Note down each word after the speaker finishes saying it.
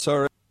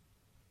Sorry.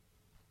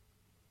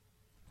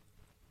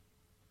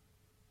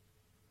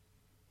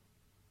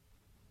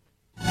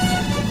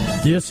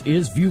 This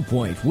is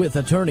Viewpoint with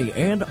attorney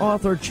and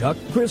author Chuck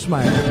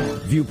Crismier.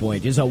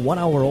 Viewpoint is a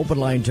one-hour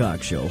open-line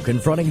talk show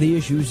confronting the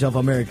issues of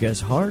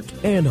America's heart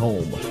and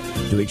home.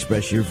 To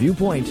express your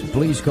viewpoint,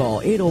 please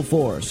call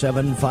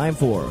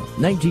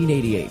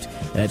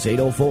 804-754-1988. That's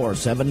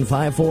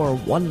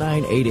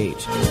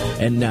 804-754-1988.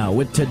 And now,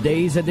 with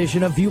today's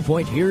edition of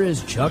Viewpoint, here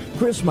is Chuck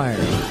Crismier.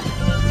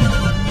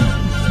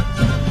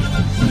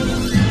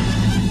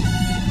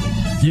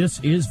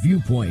 This is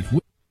Viewpoint.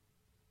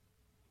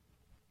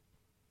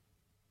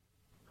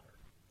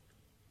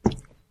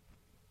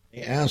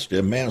 He asked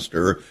him,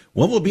 Master,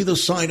 what will be the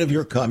sign of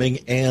your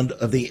coming and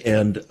of the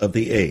end of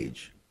the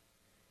age?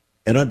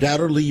 And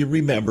undoubtedly you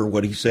remember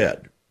what he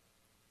said.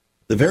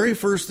 The very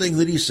first thing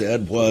that he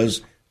said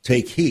was,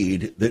 take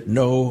heed that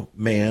no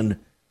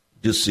man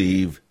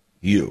deceive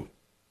you.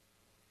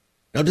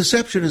 Now,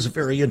 deception is a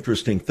very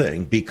interesting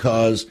thing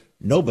because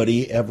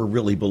nobody ever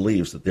really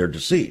believes that they're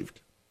deceived.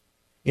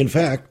 In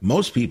fact,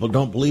 most people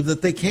don't believe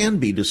that they can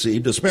be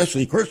deceived,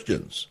 especially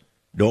Christians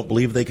don't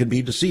believe they can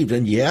be deceived.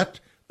 And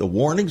yet, the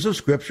warnings of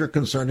Scripture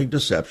concerning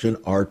deception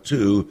are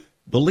to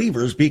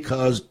believers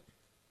because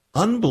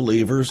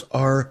unbelievers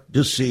are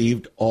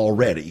deceived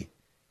already.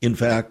 In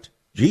fact,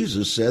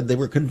 Jesus said they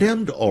were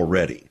condemned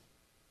already.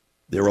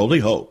 Their only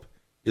hope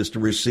is to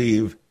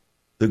receive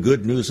the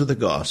good news of the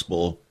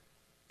gospel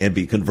and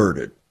be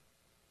converted.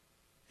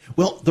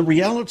 Well, the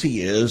reality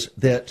is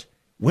that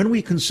when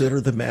we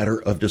consider the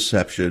matter of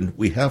deception,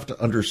 we have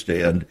to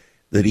understand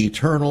that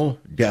eternal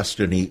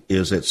destiny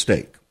is at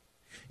stake.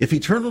 If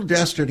eternal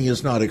destiny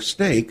is not at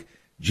stake,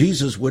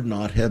 Jesus would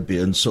not have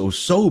been so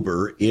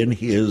sober in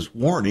his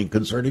warning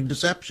concerning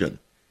deception.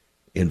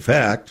 In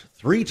fact,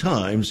 3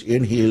 times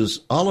in his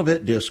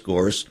Olivet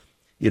Discourse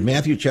in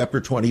Matthew chapter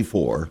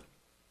 24,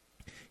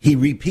 he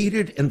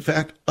repeated, in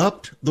fact,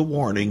 upped the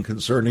warning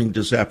concerning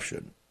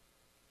deception.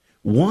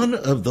 One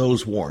of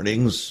those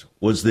warnings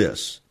was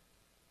this: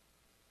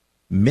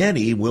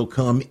 many will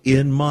come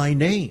in my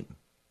name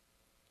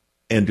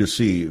and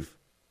deceive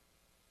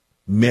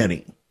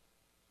many.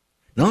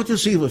 Not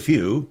deceive a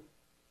few,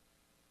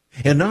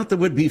 and not there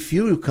would be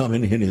few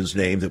coming in his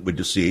name that would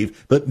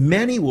deceive, but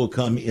many will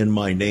come in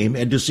my name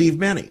and deceive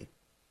many.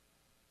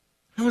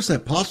 How is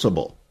that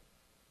possible?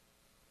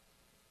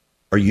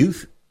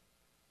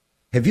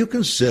 Have you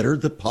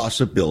considered the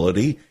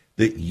possibility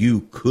that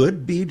you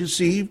could be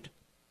deceived?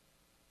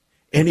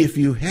 And if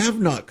you have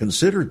not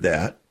considered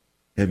that,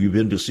 have you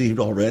been deceived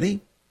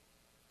already?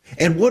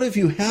 And what if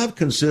you have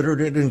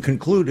considered it and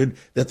concluded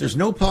that there's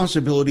no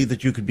possibility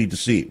that you could be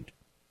deceived?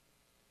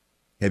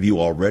 Have you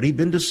already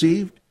been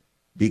deceived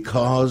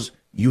because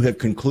you have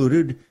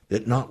concluded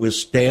that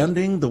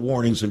notwithstanding the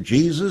warnings of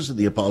Jesus,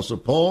 the Apostle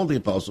Paul, the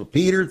Apostle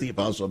Peter, the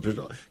Apostle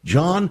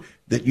John,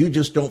 that you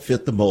just don't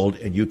fit the mold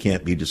and you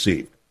can't be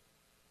deceived?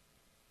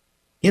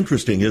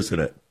 Interesting, isn't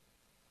it?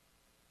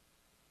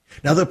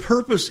 Now, the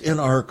purpose in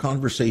our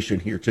conversation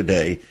here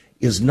today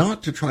is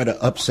not to try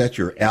to upset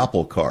your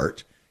apple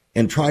cart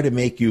and try to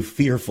make you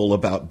fearful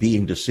about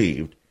being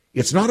deceived.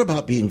 It's not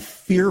about being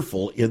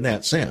fearful in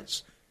that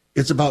sense.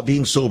 It's about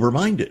being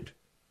sober-minded.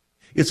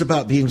 It's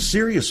about being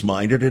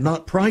serious-minded and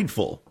not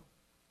prideful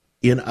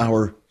in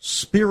our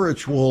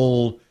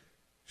spiritual,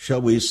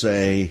 shall we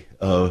say,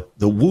 the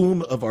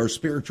womb of our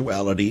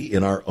spirituality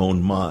in our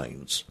own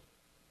minds.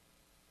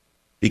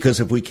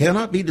 Because if we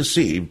cannot be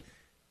deceived,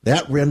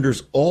 that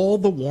renders all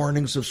the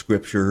warnings of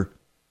Scripture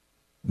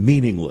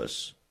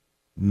meaningless,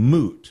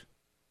 moot.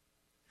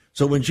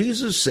 So when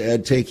Jesus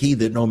said, take heed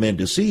that no man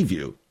deceive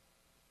you,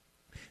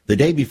 the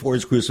day before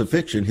his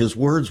crucifixion, his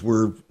words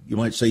were, you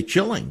might say,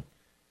 chilling.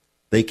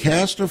 They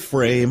cast a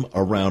frame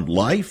around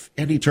life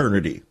and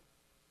eternity.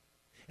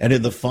 And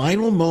in the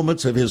final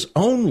moments of his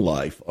own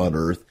life on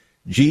earth,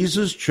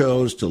 Jesus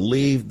chose to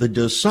leave the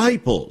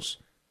disciples,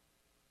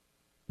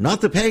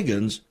 not the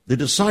pagans, the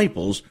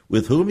disciples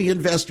with whom he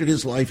invested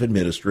his life and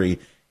ministry,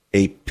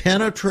 a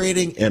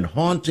penetrating and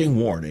haunting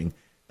warning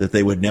that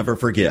they would never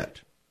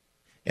forget.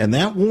 And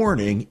that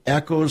warning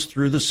echoes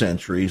through the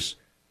centuries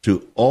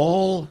to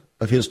all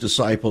of his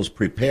disciples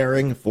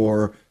preparing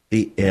for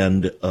the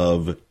end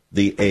of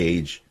the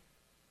age.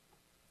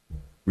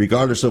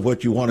 Regardless of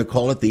what you want to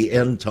call it, the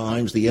end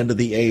times, the end of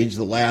the age,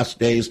 the last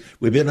days.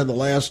 We've been in the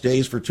last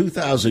days for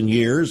 2,000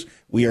 years.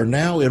 We are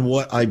now in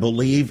what I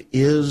believe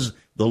is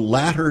the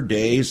latter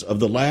days of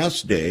the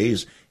last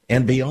days,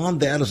 and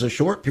beyond that is a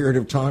short period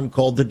of time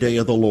called the day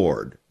of the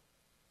Lord,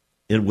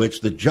 in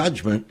which the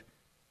judgment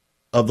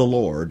of the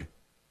Lord,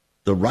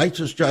 the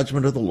righteous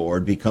judgment of the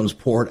Lord, becomes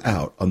poured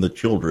out on the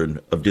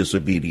children of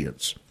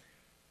disobedience.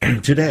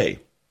 Today,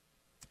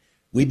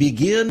 we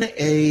begin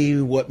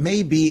what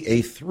may be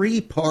a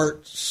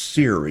 3-part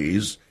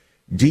series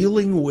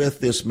dealing with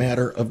this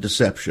matter of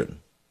deception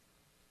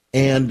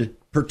and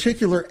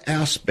particular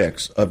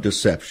aspects of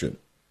deception,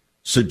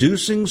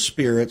 seducing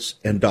spirits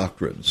and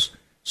doctrines.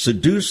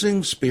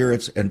 Seducing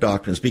spirits and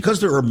doctrines,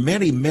 because there are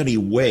many, many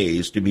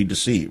ways to be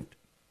deceived.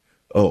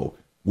 Oh,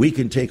 We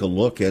can take a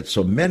look at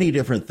so many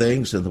different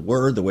things in the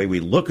Word, the way we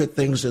look at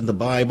things in the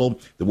Bible,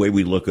 the way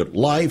we look at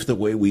life, the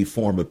way we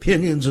form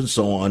opinions, and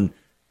so on.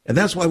 And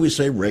that's why we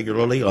say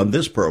regularly on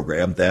this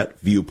program that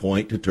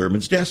viewpoint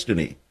determines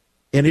destiny.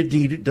 And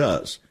indeed it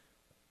does.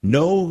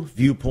 No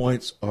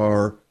viewpoints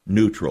are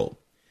neutral.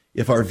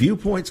 If our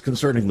viewpoints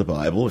concerning the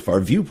Bible, if our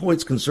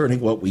viewpoints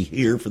concerning what we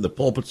hear from the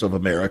pulpits of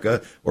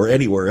America or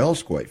anywhere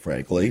else, quite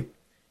frankly,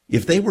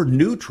 if they were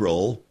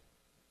neutral,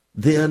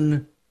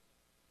 then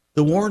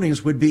the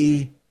warnings would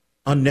be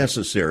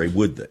unnecessary,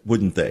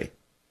 wouldn't they?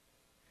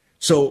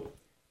 So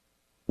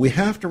we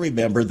have to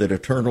remember that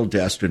eternal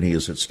destiny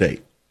is at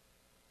stake.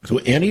 So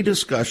any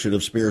discussion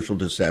of spiritual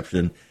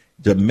deception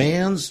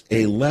demands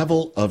a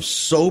level of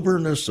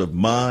soberness of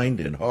mind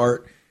and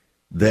heart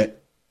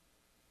that,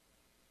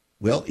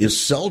 well, is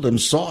seldom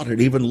sought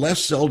and even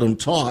less seldom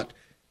taught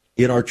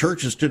in our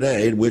churches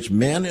today, in which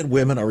men and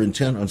women are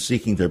intent on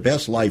seeking their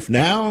best life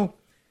now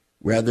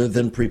rather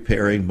than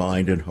preparing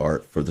mind and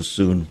heart for the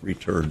soon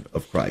return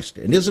of Christ.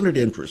 And isn't it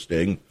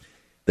interesting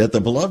that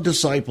the beloved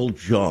disciple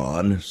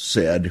John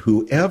said,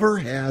 whoever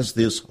has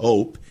this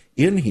hope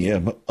in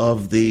him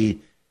of the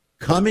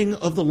coming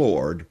of the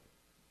Lord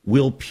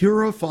will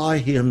purify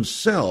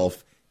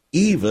himself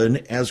even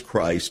as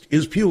Christ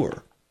is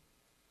pure.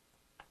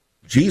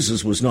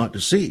 Jesus was not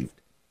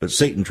deceived, but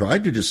Satan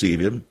tried to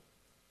deceive him.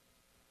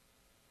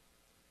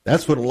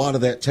 That's what a lot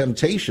of that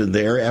temptation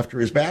there after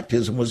his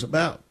baptism was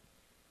about.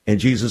 And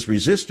Jesus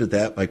resisted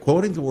that by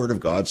quoting the Word of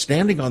God,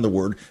 standing on the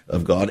Word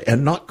of God,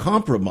 and not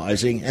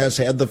compromising, as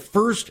had the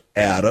first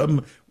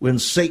Adam when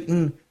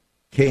Satan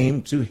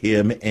came to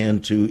him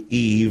and to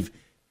Eve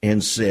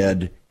and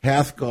said,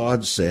 "Hath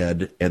God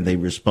said?" And they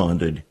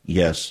responded,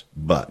 "Yes,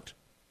 but."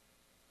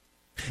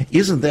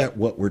 Isn't that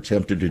what we're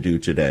tempted to do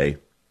today?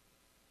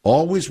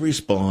 Always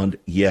respond,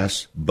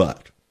 "Yes,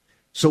 but."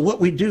 So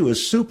what we do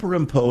is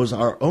superimpose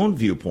our own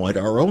viewpoint,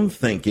 our own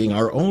thinking,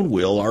 our own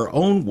will, our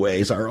own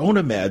ways, our own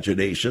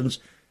imaginations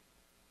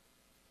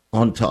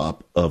on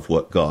top of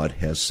what God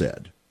has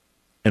said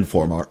and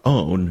form our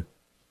own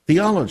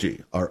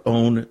theology, our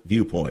own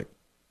viewpoint.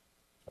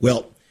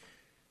 Well,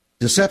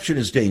 deception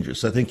is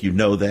dangerous. I think you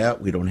know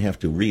that. We don't have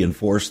to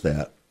reinforce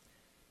that.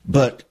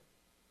 But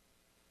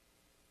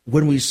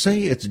when we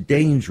say it's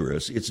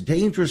dangerous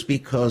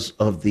because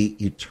of the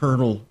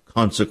eternal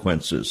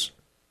consequences.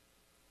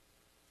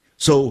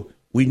 So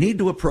we need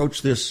to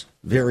approach this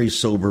very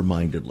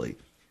sober-mindedly.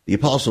 The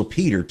Apostle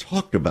Peter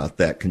talked about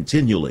that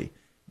continually.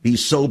 Be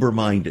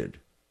sober-minded.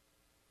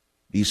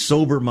 Be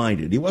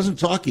sober-minded. He wasn't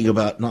talking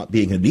about not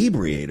being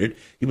inebriated.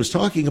 He was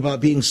talking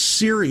about being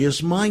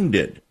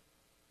serious-minded,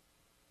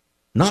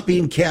 not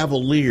being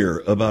cavalier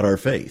about our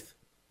faith.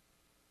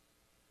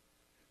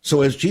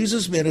 So as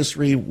Jesus'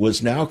 ministry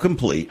was now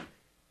complete,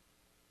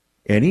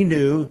 and he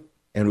knew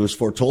and was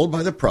foretold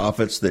by the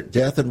prophets that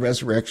death and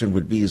resurrection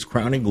would be his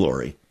crowning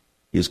glory,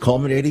 his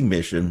culminating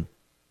mission,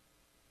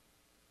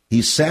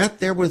 he sat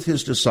there with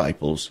his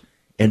disciples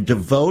and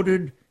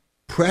devoted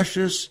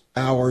precious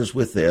hours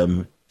with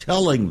them,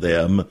 telling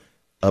them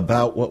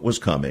about what was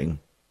coming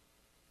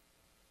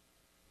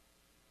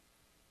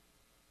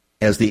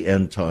as the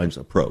end times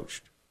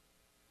approached.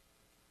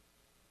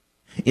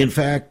 In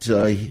fact,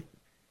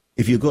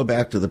 if you go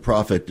back to the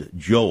prophet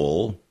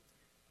Joel,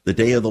 the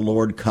day of the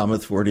Lord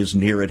cometh, for it is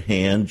near at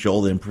hand.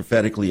 Joel then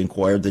prophetically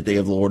inquired, the day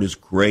of the Lord is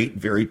great,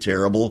 very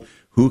terrible.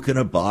 Who can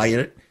abide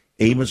it?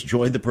 Amos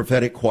joined the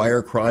prophetic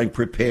choir, crying,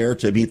 prepare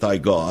to meet thy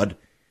God.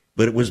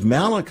 But it was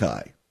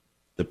Malachi,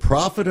 the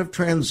prophet of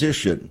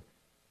transition,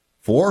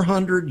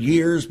 400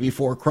 years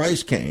before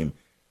Christ came,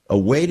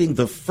 awaiting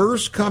the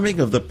first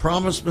coming of the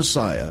promised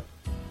Messiah,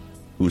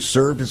 who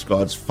served as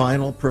God's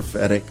final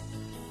prophetic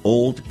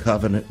Old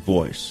Covenant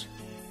voice.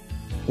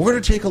 We're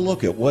going to take a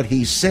look at what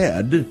he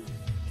said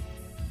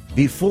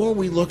before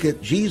we look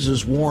at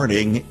Jesus'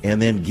 warning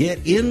and then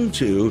get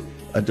into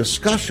a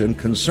discussion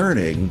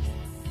concerning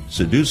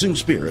seducing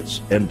spirits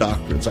and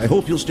doctrines. I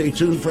hope you'll stay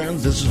tuned,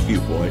 friends. This is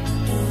Viewpoint.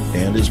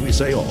 And as we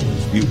say always,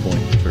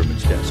 viewpoint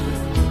determines destiny.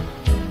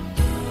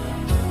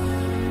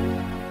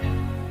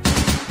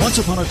 Once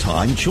upon a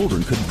time,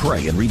 children could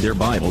pray and read their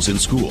Bibles in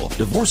school.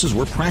 Divorces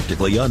were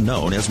practically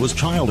unknown, as was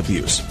child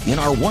abuse. In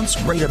our once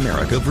great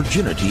America,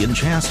 virginity and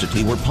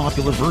chastity were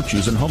popular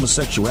virtues and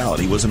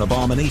homosexuality was an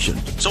abomination.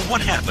 So what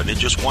happened in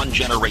just one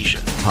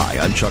generation? Hi,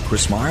 I'm Chuck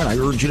Chrismeyer, and I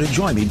urge you to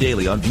join me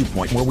daily on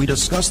Viewpoint, where we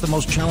discuss the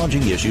most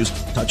challenging issues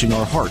touching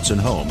our hearts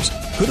and homes.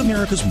 Could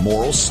America's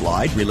moral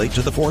slide relate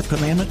to the Fourth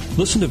Commandment?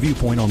 Listen to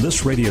Viewpoint on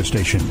this radio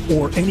station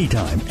or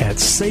anytime at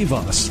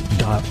saveus.org.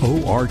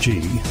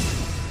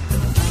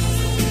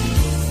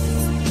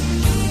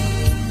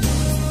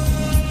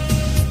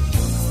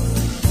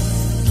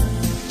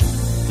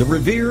 The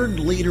revered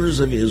leaders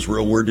of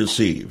Israel were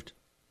deceived.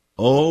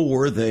 Oh,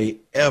 were they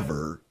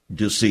ever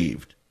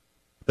deceived?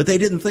 But they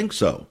didn't think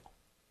so.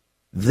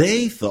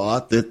 They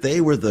thought that they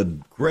were the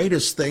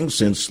greatest thing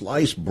since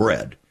sliced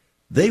bread.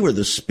 They were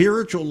the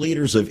spiritual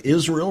leaders of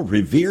Israel,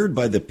 revered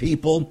by the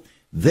people.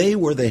 They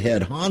were the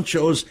head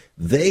honchos.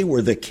 They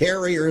were the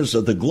carriers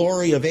of the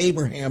glory of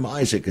Abraham,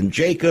 Isaac, and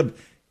Jacob.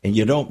 and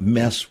you don't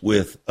mess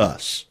with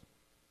us.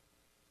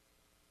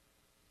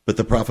 But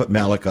the prophet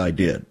Malachi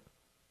did.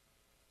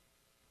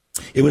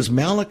 It was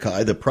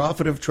Malachi, the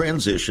prophet of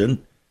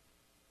transition,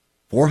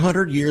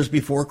 400 years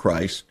before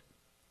Christ,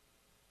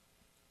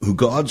 who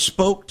God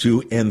spoke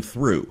to and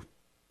through.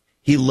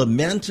 He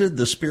lamented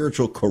the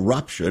spiritual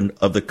corruption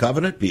of the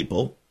covenant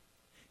people.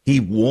 He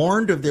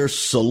warned of their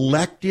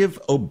selective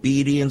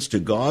obedience to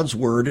God's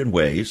word and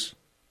ways.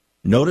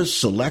 Notice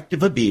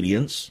selective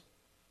obedience.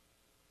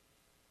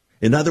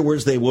 In other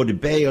words, they would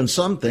obey on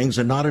some things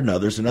and not in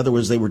others. In other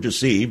words, they were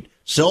deceived,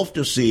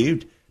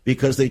 self-deceived,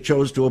 because they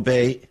chose to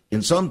obey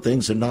in some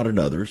things and not in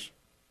others.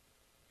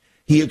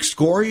 He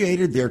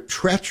excoriated their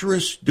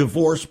treacherous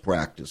divorce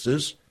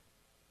practices,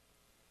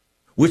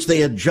 which they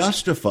had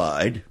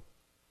justified.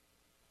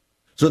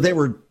 So they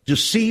were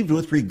deceived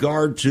with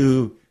regard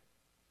to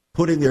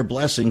putting their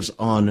blessings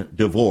on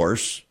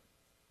divorce.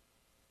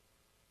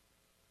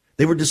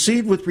 They were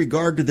deceived with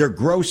regard to their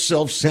gross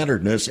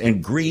self-centeredness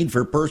and greed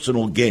for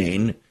personal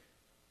gain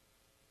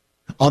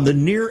on the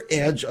near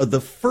edge of the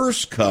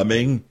first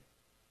coming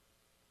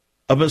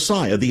of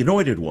Messiah, the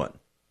Anointed One.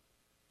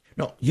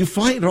 Now, you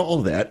find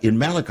all that in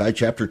Malachi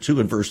chapter 2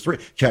 and verse 3.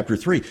 Chapter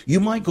 3. You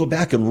might go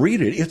back and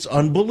read it. It's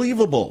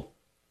unbelievable.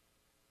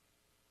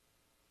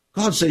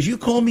 God says, you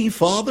call me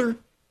Father?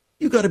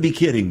 You got to be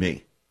kidding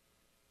me.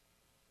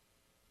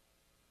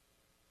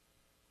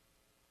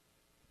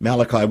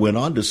 Malachi went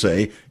on to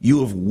say,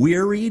 you have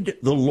wearied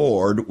the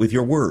Lord with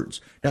your words.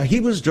 Now, he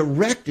was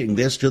directing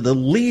this to the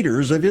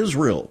leaders of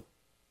Israel,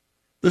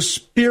 the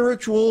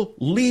spiritual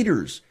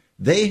leaders.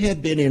 They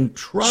had been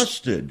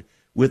entrusted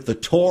with the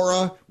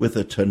Torah, with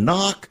the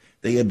Tanakh.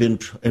 They had been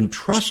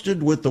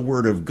entrusted with the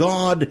Word of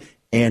God,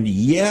 and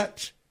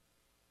yet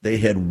they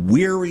had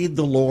wearied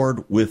the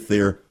Lord with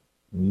their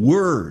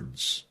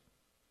words.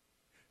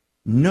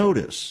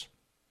 Notice,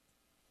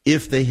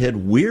 if they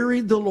had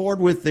wearied the Lord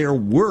with their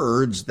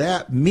words,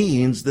 that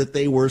means that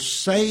they were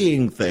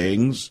saying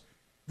things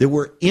that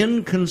were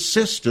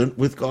inconsistent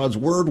with God's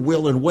word,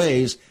 will, and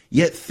ways,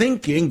 yet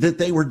thinking that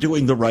they were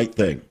doing the right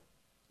thing.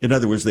 In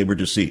other words, they were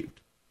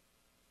deceived.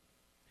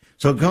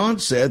 So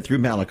God said through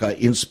Malachi,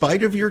 in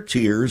spite of your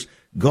tears,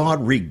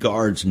 God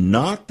regards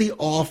not the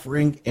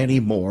offering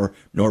anymore,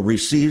 nor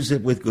receives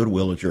it with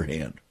goodwill at your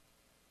hand.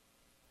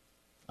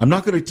 I'm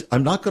not going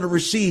to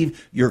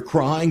receive your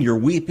crying, your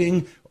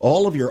weeping,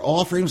 all of your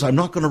offerings. I'm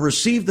not going to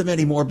receive them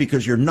anymore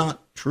because you're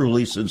not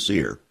truly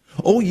sincere.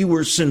 Oh, you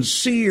were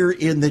sincere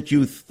in that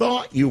you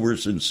thought you were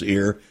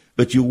sincere,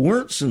 but you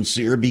weren't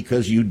sincere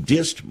because you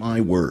dissed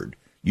my word.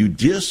 You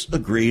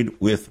disagreed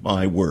with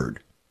my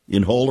word,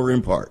 in whole or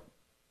in part.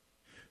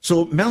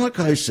 So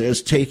Malachi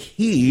says, take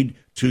heed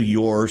to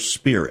your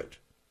spirit.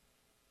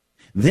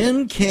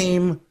 Then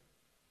came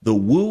the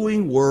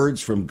wooing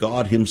words from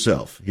God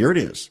himself. Here it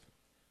is.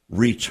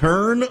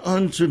 Return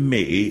unto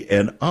me,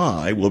 and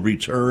I will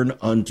return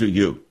unto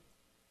you.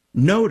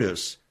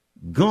 Notice,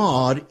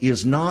 God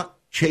is not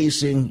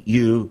chasing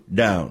you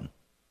down.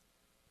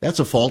 That's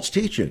a false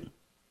teaching.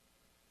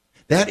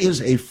 That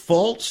is a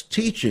false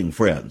teaching,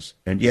 friends,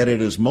 and yet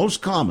it is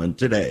most common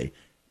today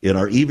in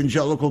our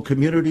evangelical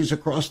communities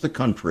across the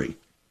country.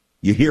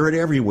 You hear it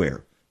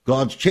everywhere.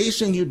 God's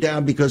chasing you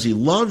down because he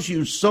loves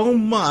you so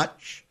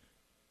much,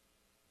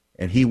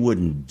 and he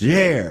wouldn't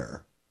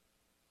dare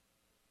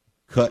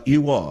cut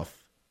you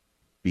off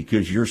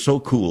because you're so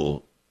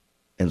cool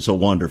and so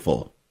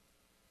wonderful.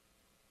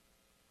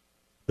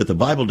 But the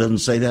Bible doesn't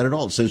say that at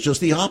all. It says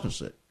just the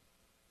opposite.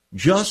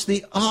 Just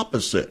the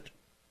opposite.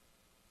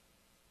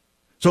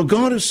 So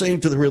God is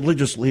saying to the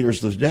religious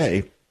leaders of the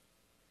day,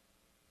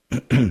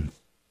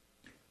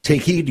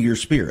 take heed to your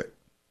spirit.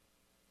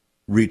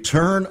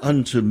 Return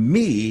unto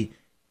me,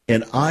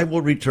 and I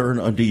will return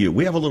unto you.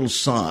 We have a little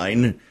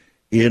sign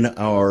in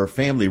our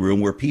family room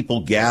where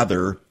people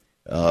gather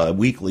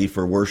weekly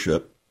for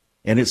worship,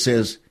 and it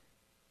says,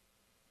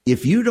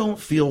 if you don't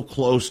feel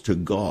close to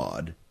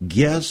God,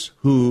 guess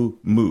who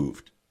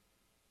moved?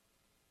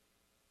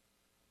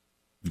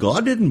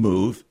 God didn't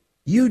move.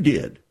 You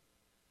did.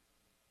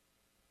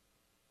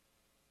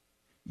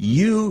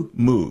 You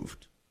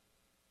moved.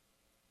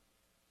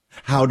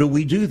 How do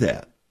we do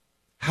that?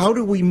 How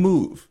do we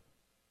move?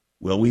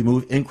 Well, we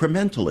move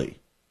incrementally.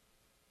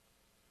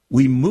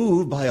 We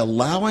move by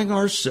allowing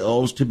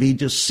ourselves to be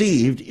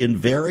deceived in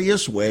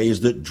various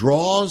ways that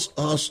draws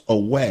us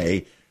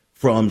away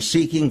from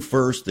seeking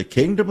first the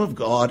kingdom of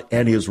God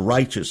and his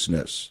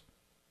righteousness.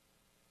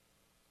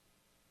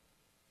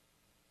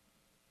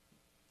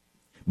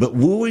 But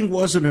wooing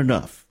wasn't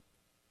enough.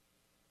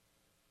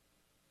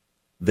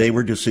 They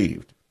were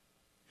deceived.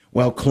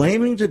 While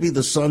claiming to be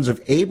the sons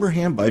of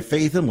Abraham by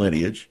faith and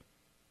lineage,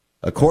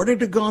 according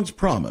to God's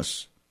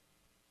promise,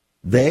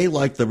 they,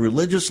 like the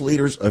religious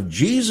leaders of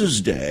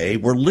Jesus' day,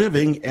 were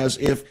living as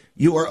if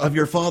you are of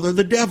your father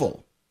the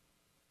devil,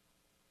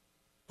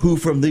 who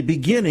from the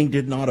beginning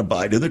did not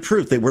abide in the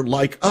truth. They were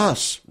like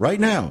us right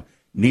now,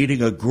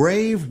 needing a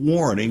grave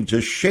warning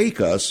to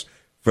shake us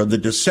from the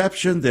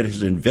deception that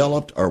has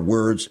enveloped our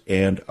words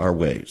and our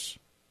ways.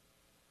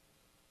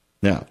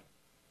 Now,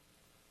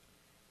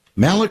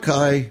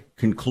 Malachi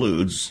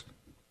concludes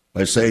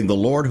by saying, the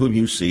Lord whom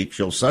you seek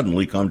shall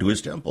suddenly come to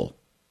his temple.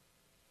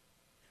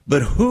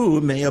 But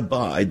who may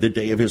abide the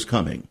day of his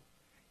coming?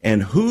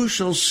 And who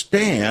shall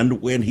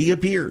stand when he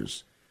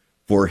appears?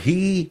 For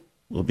he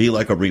will be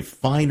like a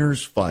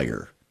refiner's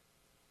fire,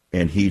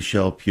 and he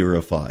shall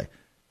purify.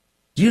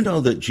 Do you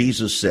know that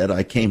Jesus said,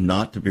 I came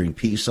not to bring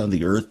peace on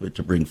the earth, but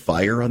to bring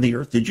fire on the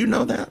earth? Did you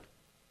know that?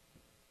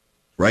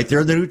 Right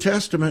there in the New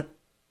Testament.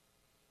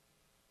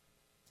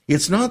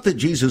 It's not that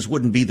Jesus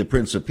wouldn't be the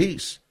Prince of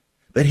Peace,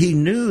 but he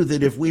knew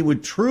that if we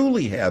would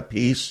truly have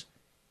peace,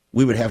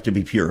 we would have to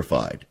be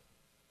purified.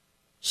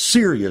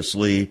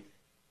 Seriously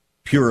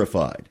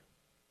purified.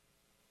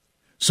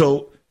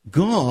 So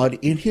God,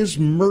 in his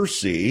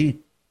mercy,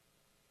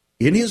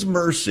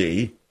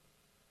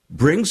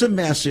 brings a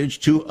message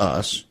to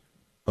us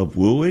of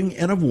wooing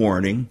and of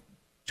warning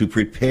to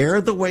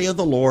prepare the way of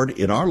the Lord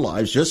in our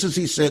lives, just as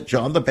he sent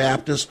John the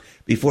Baptist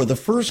before the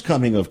first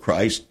coming of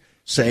Christ,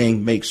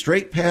 saying, make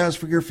straight paths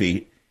for your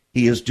feet.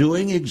 He is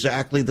doing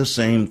exactly the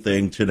same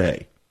thing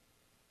today.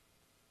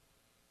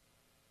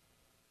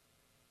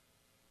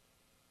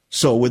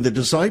 So when the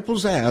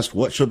disciples asked,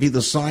 what shall be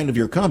the sign of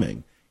your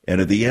coming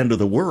and of the end of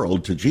the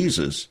world to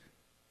Jesus,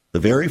 the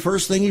very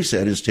first thing he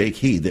said is, take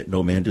heed that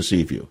no man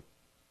deceive you.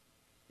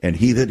 And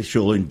he that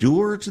shall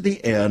endure to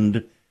the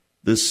end,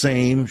 the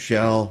same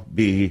shall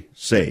be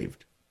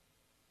saved.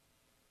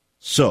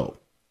 So,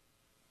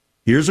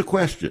 here's a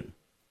question.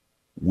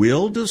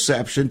 Will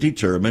deception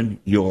determine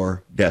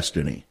your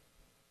destiny?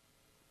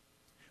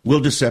 Will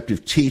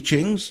deceptive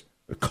teachings,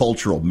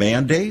 cultural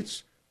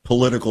mandates,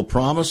 political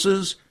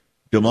promises,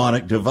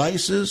 demonic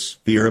devices,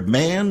 fear of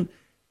man,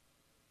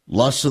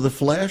 lusts of the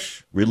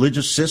flesh,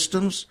 religious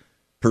systems,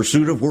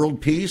 pursuit of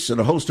world peace, and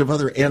a host of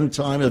other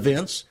end-time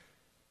events,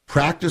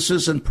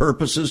 practices and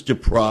purposes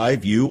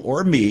deprive you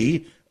or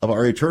me of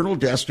our eternal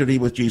destiny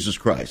with Jesus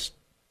Christ?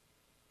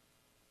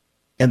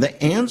 And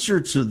the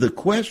answer to the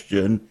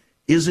question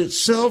is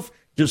itself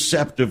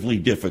deceptively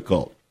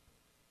difficult.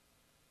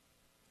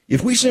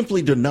 If we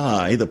simply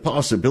deny the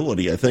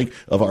possibility, I think,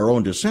 of our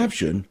own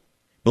deception,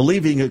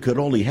 believing it could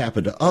only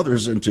happen to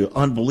others and to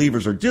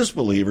unbelievers or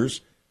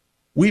disbelievers,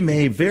 we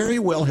may very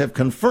well have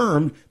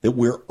confirmed that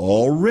we're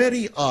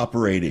already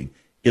operating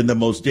in the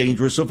most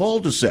dangerous of all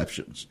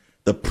deceptions,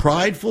 the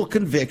prideful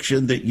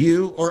conviction that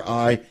you or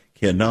I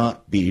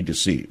cannot be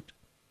deceived.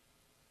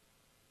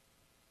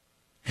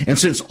 And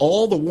since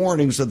all the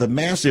warnings of the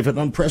massive and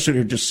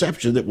unprecedented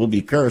deception that will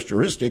be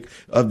characteristic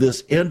of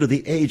this end of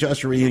the age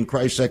ushering in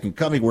Christ's second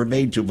coming were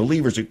made to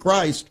believers in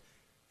Christ,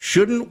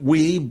 shouldn't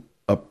we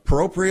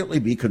appropriately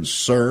be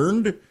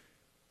concerned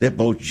that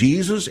both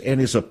Jesus and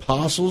his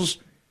apostles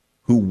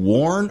who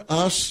warn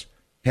us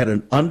had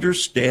an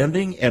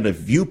understanding and a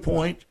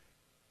viewpoint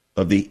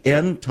of the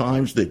end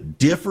times that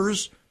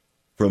differs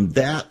from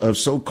that of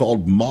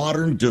so-called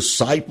modern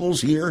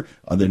disciples here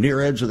on the near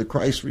edge of the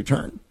Christ's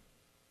return?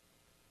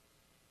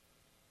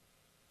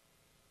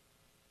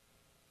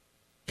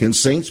 Can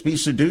saints be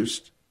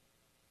seduced?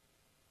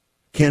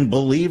 Can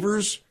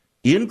believers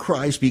in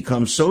Christ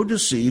become so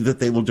deceived that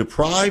they will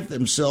deprive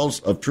themselves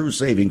of true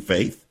saving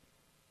faith?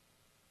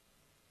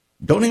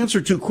 Don't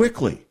answer too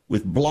quickly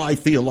with blithe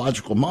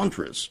theological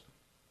mantras,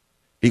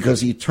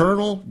 because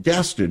eternal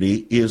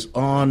destiny is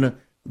on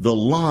the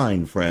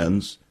line,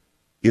 friends.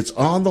 It's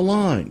on the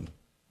line.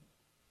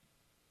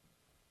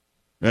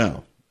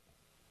 Now,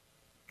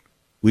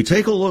 we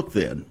take a look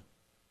then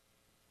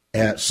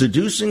at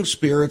seducing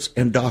spirits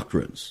and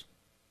doctrines.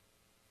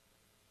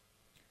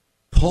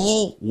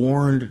 Paul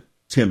warned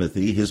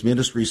Timothy, his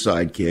ministry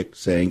sidekick,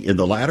 saying, in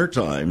the latter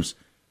times,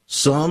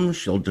 some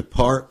shall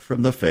depart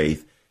from the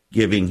faith,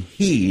 giving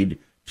heed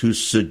to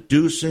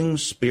seducing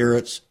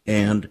spirits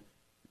and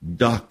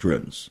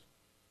doctrines.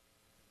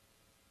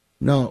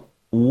 Now,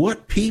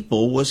 what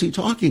people was he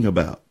talking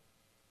about?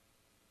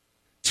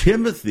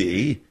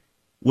 Timothy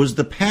was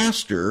the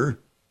pastor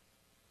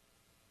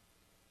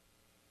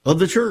of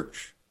the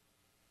church.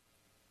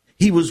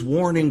 He was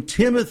warning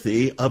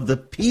Timothy of the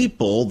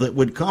people that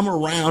would come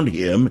around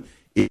him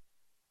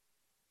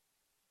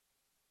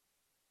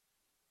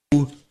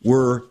who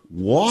were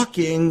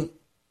walking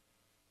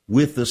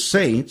with the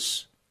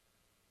saints,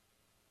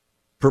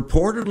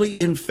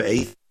 purportedly in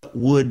faith,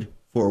 would,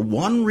 for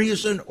one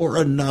reason or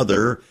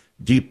another,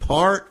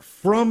 depart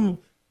from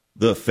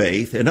the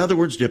faith. In other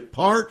words,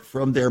 depart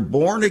from their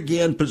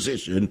born-again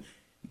position,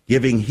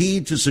 giving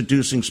heed to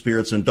seducing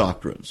spirits and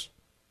doctrines.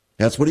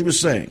 That's what he was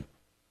saying.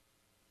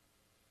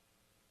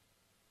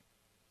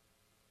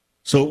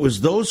 So it was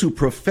those who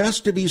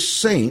professed to be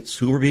saints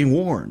who were being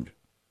warned.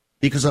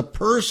 Because a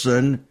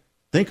person,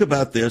 think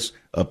about this,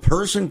 a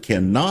person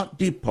cannot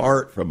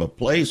depart from a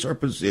place or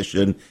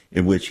position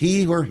in which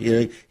he or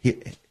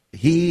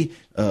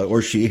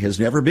she has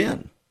never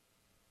been.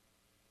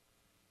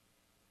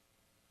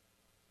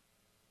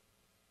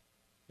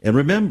 And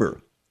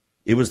remember,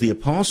 it was the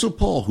Apostle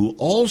Paul who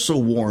also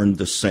warned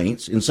the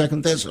saints in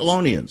 2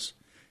 Thessalonians.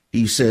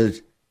 He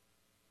said,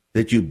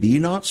 that you be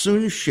not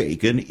soon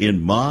shaken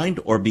in mind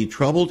or be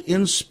troubled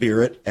in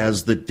spirit,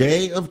 as the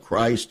day of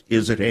Christ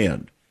is at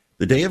hand.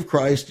 The day of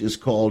Christ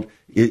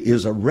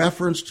is a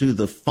reference to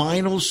the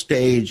final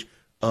stage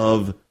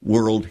of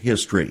world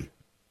history.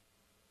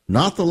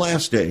 Not the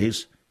last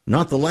days,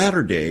 not the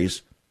latter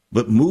days,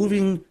 but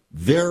moving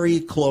very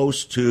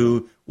close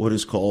to what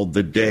is called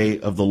the day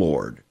of the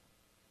Lord.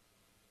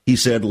 He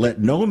said, "Let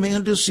no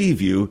man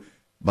deceive you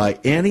by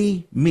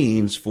any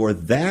means, for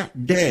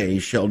that day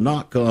shall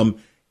not come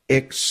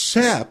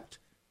except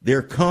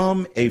there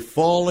come a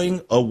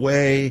falling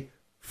away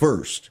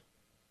first."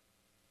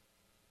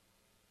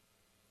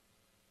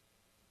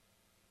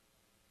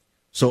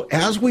 So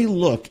as we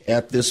look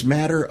at this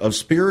matter of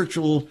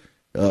spiritual,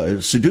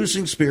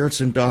 seducing spirits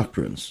and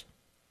doctrines,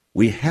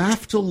 we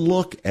have to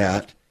look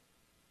at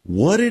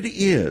what it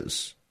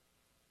is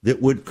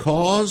that would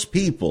cause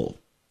people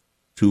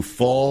to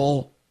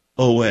fall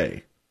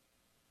away.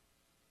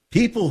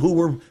 People who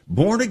were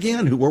born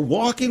again, who were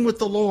walking with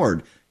the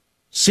Lord,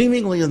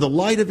 seemingly in the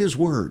light of his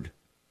word,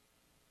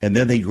 and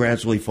then they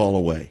gradually fall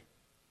away.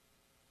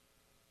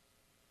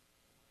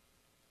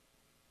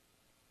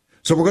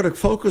 So we're going to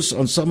focus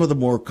on some of the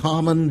more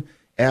common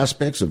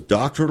aspects of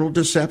doctrinal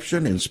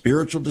deception and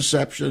spiritual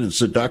deception and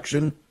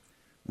seduction,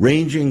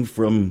 ranging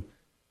from,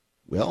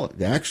 well,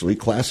 actually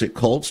classic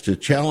cults to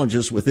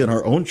challenges within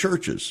our own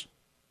churches.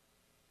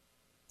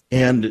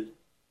 And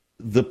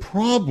the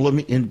problem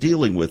in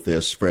dealing with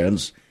this,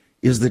 friends,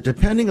 is that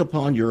depending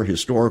upon your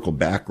historical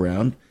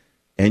background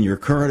and your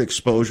current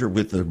exposure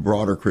with the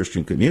broader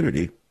Christian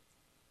community,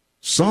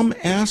 some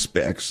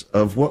aspects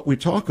of what we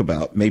talk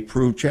about may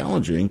prove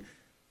challenging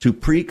to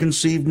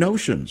preconceived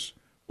notions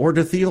or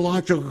to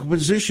theological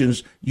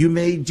positions you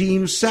may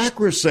deem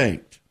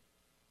sacrosanct.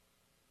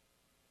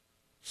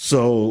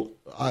 So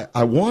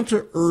I want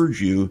to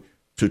urge you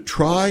to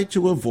try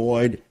to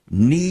avoid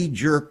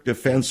knee-jerk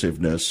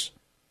defensiveness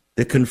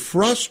that can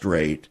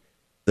frustrate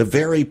the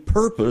very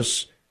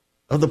purpose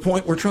of the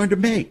point we're trying to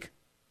make.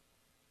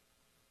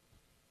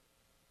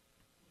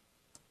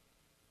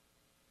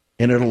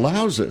 And it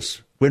allows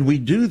us, when we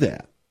do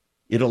that,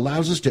 it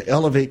allows us to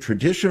elevate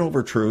tradition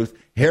over truth,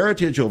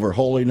 heritage over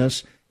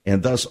holiness,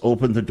 and thus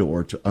open the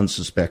door to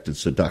unsuspected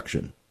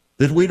seduction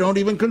that we don't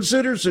even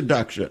consider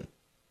seduction.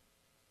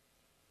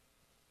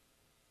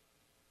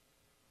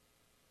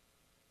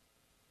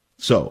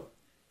 So,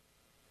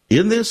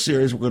 in this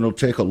series, we're going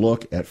to take a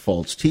look at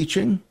false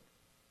teaching,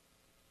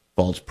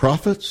 false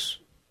prophets,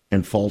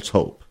 and false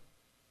hope.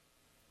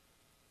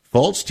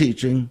 False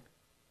teaching,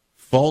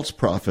 false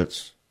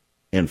prophets,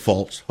 and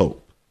false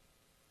hope.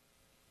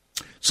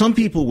 Some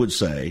people would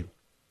say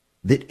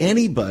that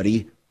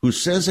anybody who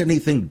says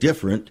anything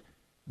different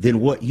than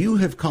what you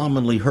have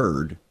commonly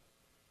heard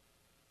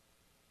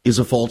is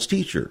a false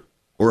teacher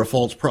or a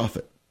false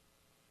prophet.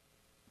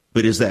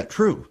 But is that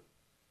true?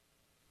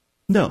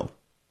 No,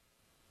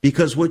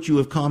 because what you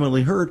have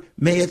commonly heard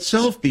may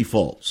itself be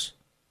false,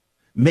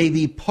 may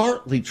be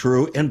partly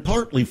true and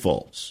partly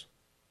false.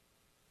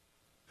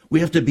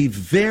 We have to be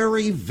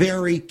very,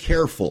 very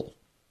careful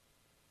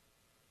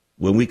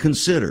when we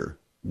consider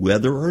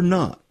whether or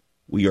not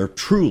we are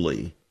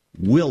truly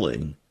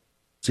willing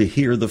to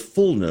hear the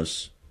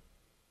fullness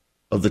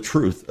of the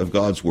truth of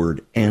God's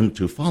word and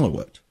to follow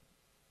it.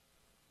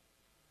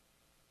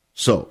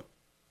 So,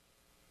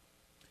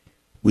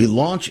 we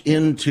launch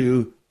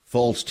into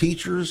false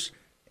teachers,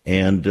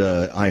 and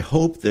I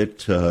hope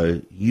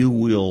that you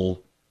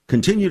will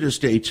continue to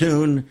stay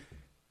tuned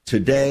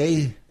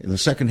today in the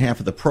second half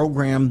of the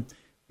program,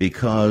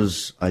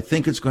 because I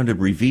think it's going to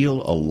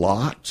reveal a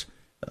lot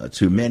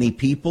to many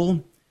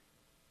people,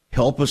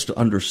 help us to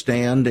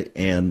understand,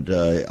 and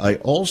I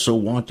also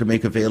want to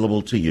make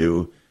available to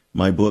you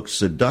my book,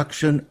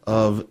 Seduction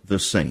of the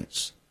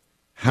Saints,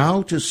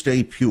 How to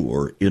Stay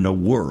Pure in a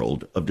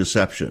World of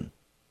Deception.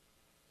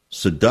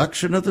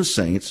 Seduction of the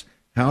Saints,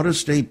 How to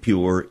Stay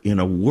Pure in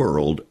a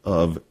World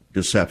of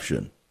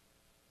Deception.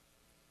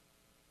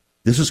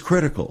 This is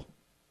critical.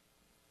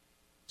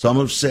 Some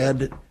have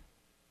said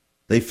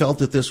they felt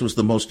that this was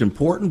the most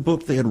important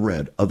book they had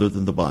read other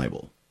than the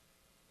Bible.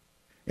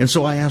 And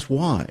so I asked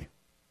why.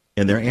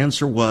 And their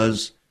answer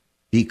was,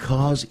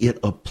 because it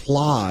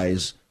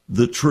applies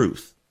the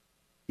truth.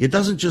 It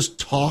doesn't just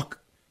talk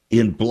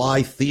in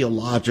blithe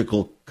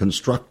theological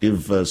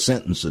constructive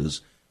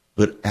sentences,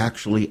 but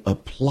actually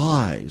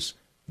applies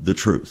the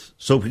truth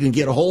so we can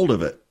get a hold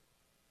of it.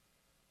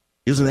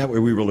 Isn't that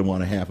what we really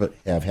want to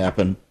have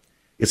happen?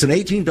 It's an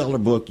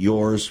 $18 book,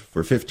 yours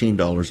for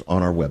 $15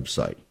 on our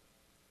website.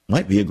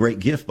 Might be a great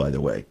gift, by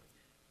the way.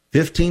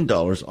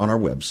 $15 on our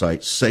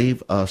website,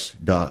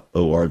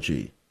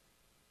 saveus.org.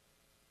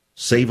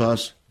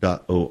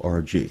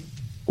 Saveus.org.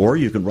 Or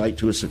you can write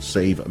to us at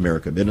Save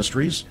America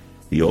Ministries,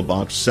 P.O.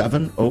 Box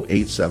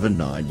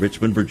 70879,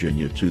 Richmond,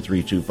 Virginia,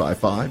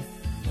 23255.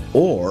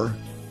 Or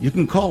you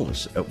can call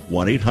us at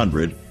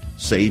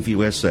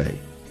 1-800-SAVE-USA,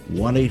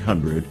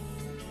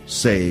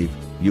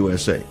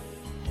 1-800-SAVE-USA.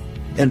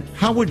 And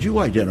how would you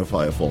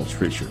identify a false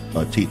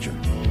teacher?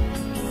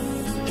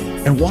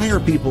 And why are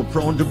people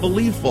prone to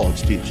believe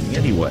false teaching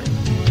anyway?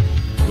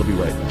 We'll be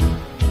right back.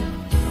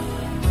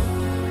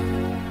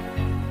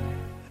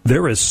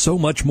 There is so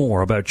much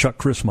more about Chuck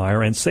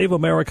Crismier and Save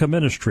America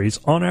Ministries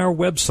on our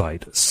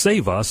website,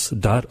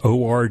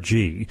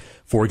 saveus.org.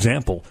 For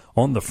example,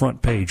 on the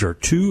front page are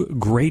two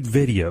great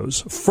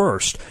videos.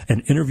 First, an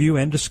interview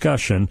and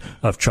discussion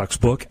of Chuck's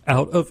book,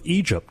 Out of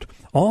Egypt.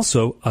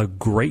 Also, a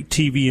great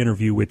TV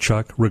interview with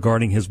Chuck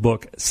regarding his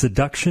book,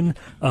 Seduction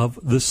of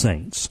the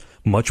Saints.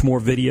 Much more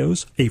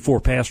videos, a For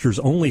Pastors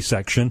Only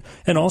section,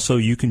 and also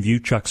you can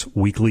view Chuck's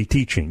weekly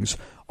teachings,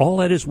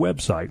 all at his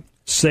website,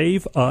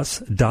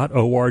 saveus.org.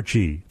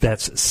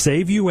 That's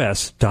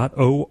saveus.org.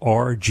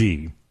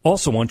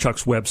 Also on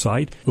Chuck's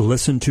website,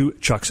 listen to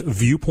Chuck's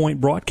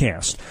Viewpoint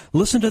broadcast.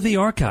 Listen to the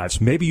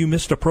archives. Maybe you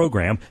missed a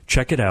program.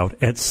 Check it out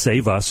at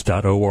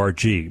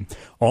saveus.org.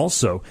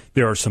 Also,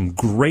 there are some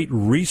great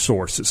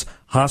resources,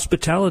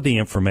 hospitality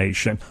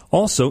information,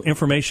 also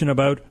information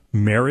about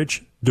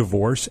marriage,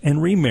 divorce,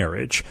 and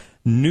remarriage,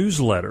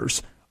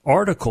 newsletters,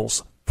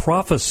 articles,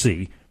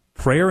 prophecy,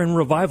 prayer and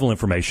revival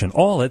information,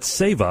 all at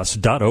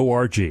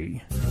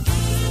saveus.org.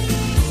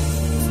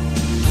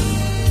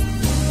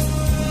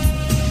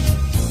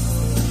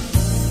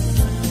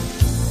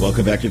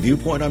 Welcome back to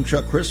Viewpoint. I'm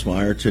Chuck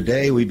Crismier.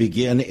 Today we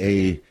begin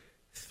a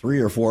 3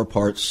 or 4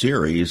 part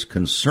series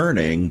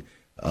concerning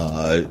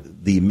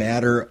the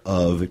matter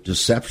of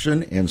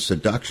deception and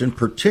seduction,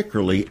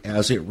 particularly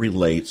as it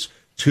relates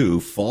to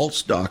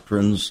false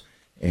doctrines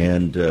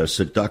and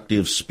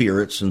seductive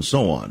spirits and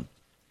so on.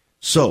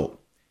 So,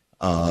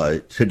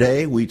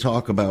 today we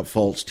talk about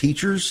false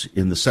teachers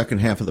in the second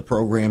half of the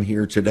program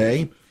here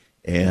today.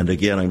 And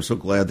again, I'm so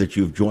glad that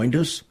you've joined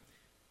us.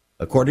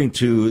 According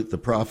to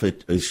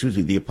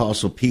the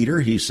Apostle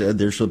Peter, he said,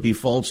 there shall be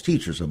false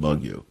teachers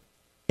among you,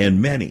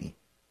 and many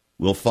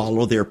will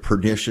follow their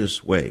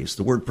pernicious ways.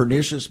 The word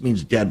pernicious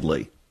means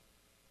deadly.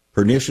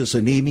 Pernicious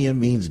anemia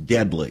means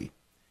deadly.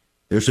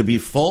 There shall be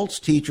false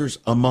teachers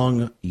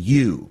among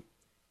you.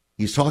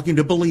 He's talking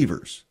to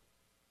believers.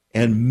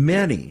 And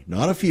many,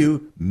 not a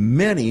few,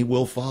 many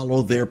will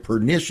follow their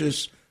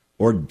pernicious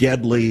or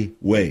deadly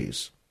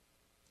ways.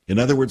 In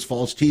other words,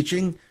 false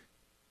teaching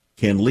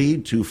can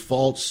lead to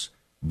false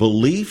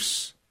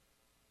beliefs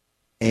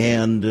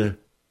and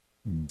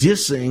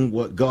dissing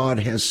what God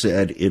has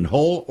said in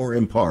whole or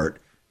in part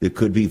that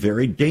could be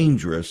very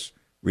dangerous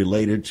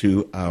related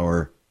to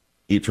our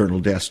eternal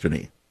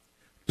destiny.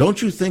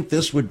 Don't you think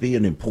this would be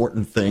an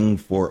important thing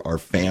for our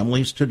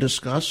families to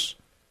discuss?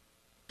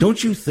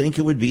 Don't you think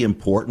it would be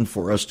important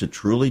for us to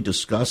truly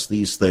discuss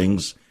these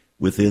things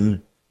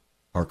within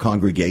our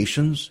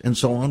congregations and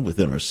so on,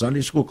 within our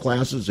Sunday school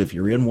classes, if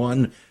you're in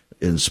one,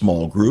 in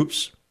small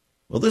groups?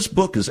 Well, this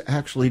book is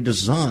actually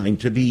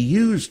designed to be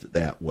used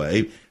that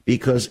way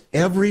because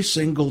every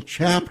single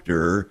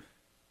chapter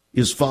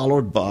is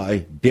followed by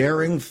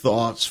daring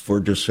thoughts for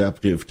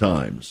deceptive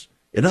times.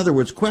 In other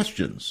words,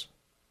 questions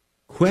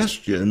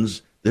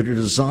that are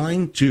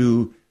designed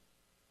to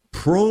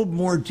probe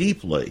more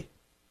deeply.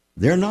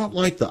 They're not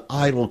like the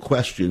idle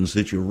questions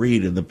that you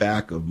read in the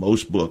back of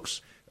most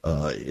books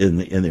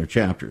in their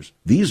chapters.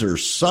 These are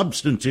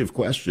substantive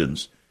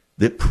questions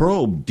that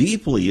probe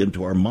deeply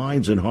into our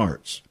minds and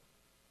hearts.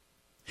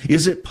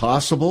 Is it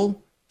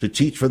possible to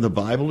teach from the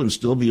Bible and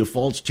still be a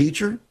false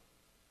teacher?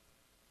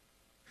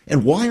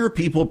 And why are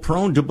people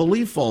prone to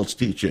believe false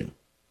teaching?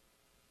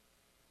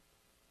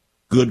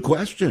 Good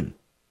question.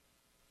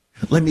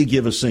 Let me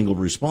give a single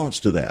response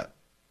to that.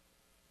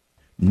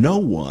 No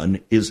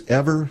one is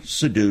ever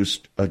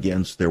seduced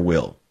against their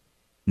will.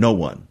 No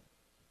one.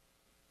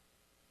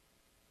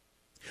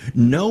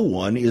 No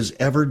one is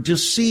ever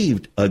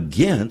deceived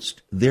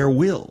against their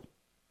will.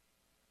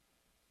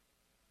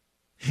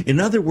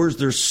 In other words,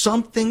 there's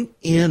something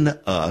in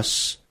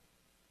us,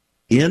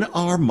 in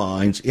our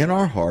minds, in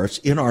our hearts,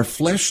 in our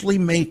fleshly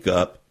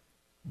makeup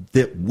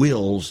that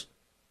wills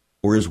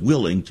or is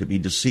willing to be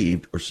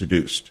deceived or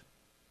seduced.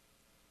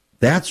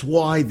 That's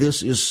why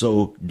this is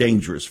so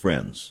dangerous,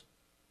 friends.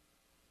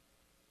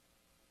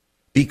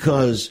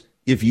 Because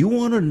if you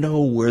want to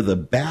know where the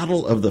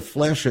battle of the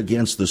flesh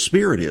against the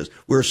spirit is,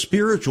 where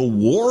spiritual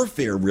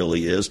warfare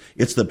really is,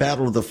 it's the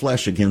battle of the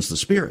flesh against the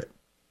spirit.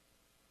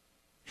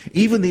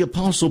 Even the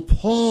Apostle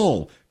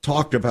Paul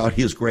talked about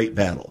his great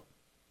battle,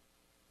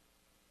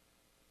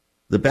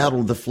 the battle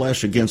of the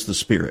flesh against the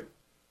spirit.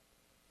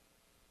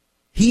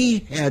 He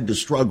had to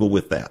struggle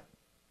with that.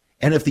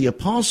 And if the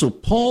Apostle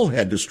Paul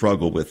had to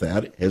struggle with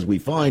that, as we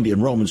find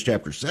in Romans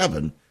chapter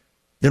 7,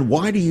 then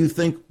why do you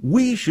think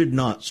we should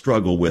not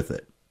struggle with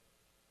it?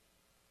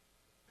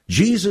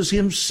 Jesus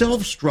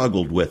himself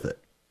struggled with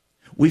it.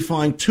 We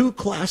find two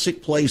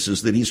classic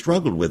places that he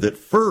struggled with it.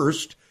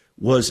 First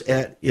was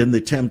in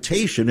the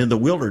temptation in the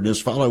wilderness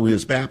following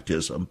his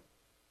baptism.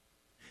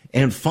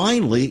 And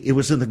finally, it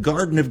was in the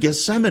Garden of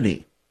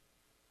Gethsemane,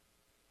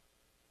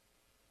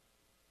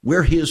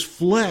 where his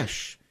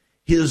flesh,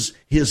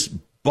 his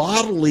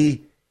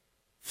bodily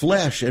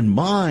flesh and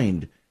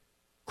mind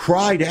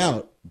cried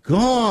out,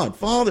 God,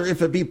 Father,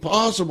 if it be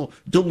possible,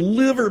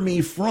 deliver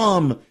me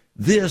from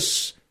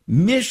this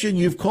mission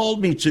you've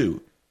called me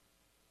to.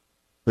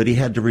 But he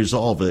had to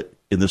resolve it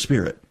in the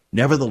Spirit.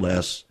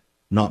 Nevertheless,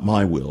 not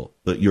my will,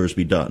 but yours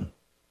be done.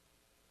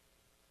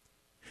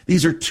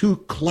 These are two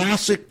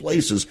classic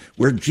places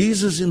where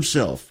Jesus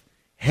himself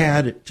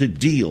had to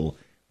deal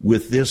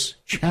with this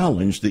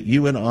challenge that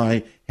you and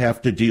I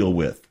have to deal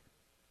with.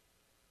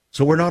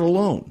 So we're not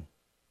alone.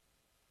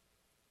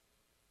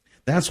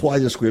 That's why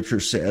the scripture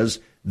says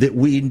that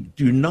we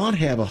do not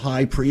have a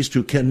high priest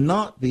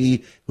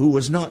who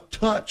was not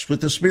touched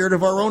with the spirit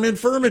of our own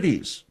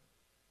infirmities.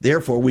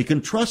 Therefore, we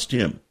can trust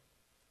him.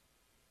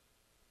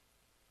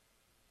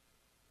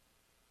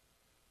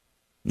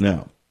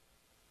 Now,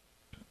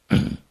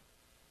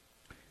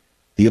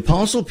 the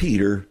Apostle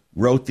Peter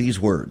wrote these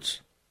words,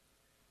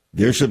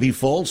 "There shall be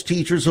false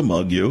teachers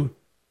among you,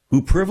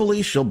 who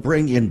privily shall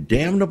bring in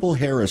damnable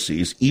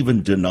heresies,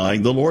 even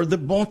denying the Lord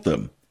that bought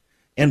them,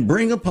 and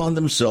bring upon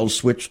themselves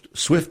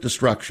swift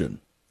destruction.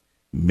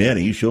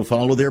 Many shall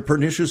follow their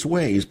pernicious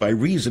ways, by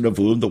reason of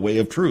whom the way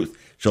of truth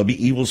shall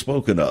be evil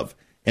spoken of.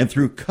 And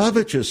through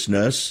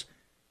covetousness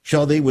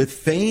shall they with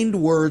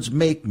feigned words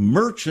make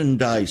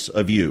merchandise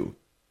of you."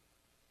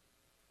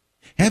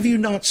 Have you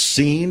not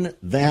seen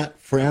that,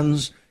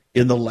 friends,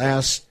 in the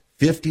last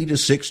 50 to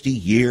 60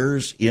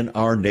 years in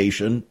our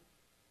nation,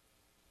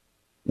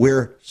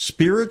 where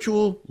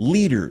spiritual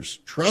leaders,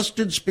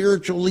 trusted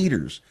spiritual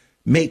leaders,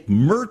 make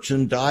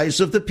merchandise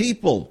of the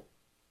people?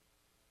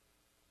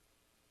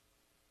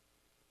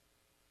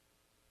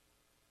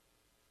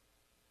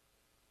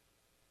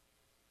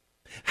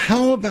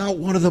 How about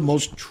one of the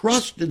most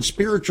trusted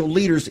spiritual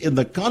leaders in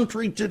the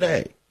country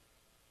today,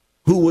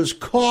 who was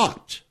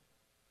caught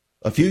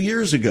a few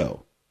years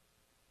ago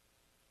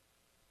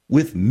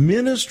with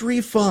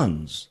ministry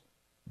funds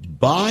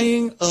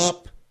buying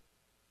up,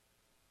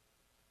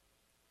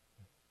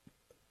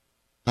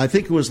 I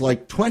think it was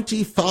like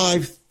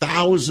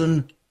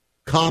 25,000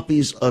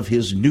 copies of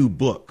his new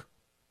book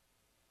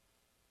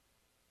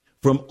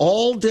from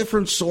all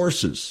different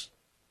sources?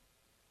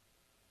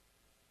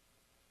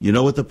 You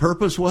know what the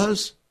purpose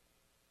was?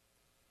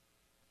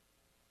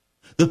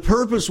 The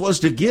purpose was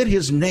to get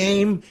his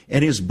name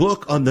and his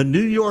book on the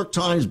New York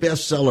Times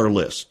bestseller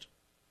list.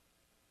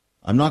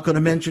 I'm not going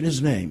to mention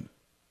his name.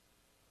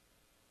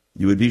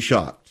 You would be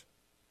shocked.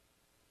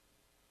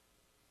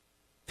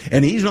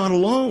 And he's not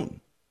alone.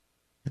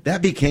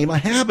 That became a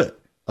habit,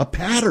 a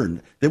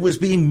pattern that was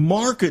being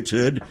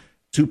marketed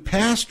to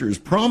pastors,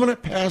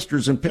 prominent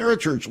pastors and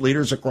parachurch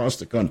leaders across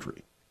the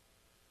country,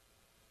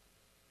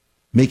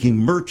 making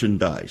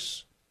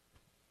merchandise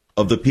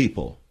of the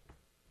people.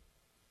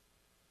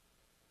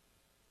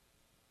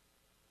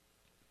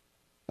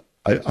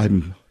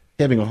 I'm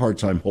having a hard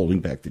time holding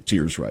back the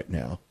tears right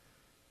now,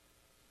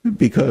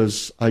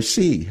 because I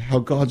see how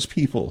God's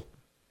people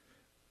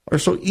are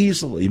so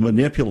easily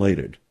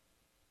manipulated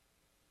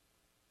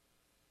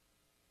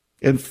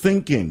and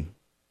thinking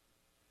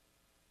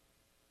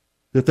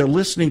that they're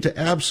listening to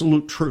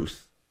absolute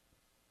truth.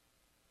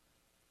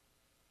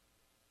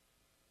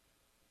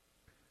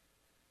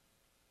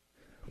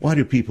 Why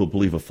do people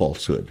believe a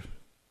falsehood?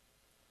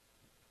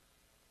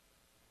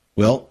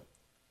 Well,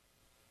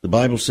 the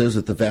Bible says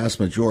that the vast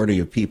majority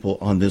of people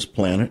on this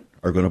planet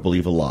are going to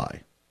believe a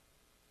lie.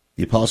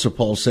 The Apostle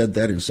Paul said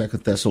that in 2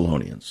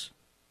 Thessalonians.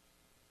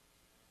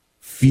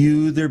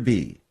 Few there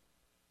be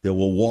that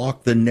will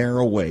walk the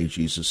narrow way,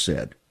 Jesus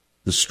said,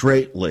 the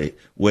straight way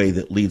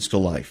that leads to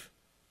life.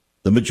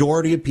 The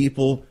majority of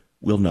people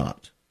will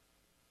not.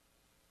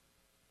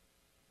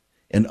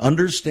 And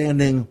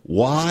understanding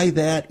why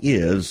that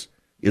is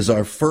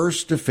our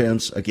first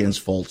defense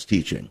against false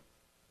teaching.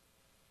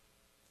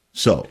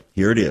 So,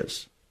 here it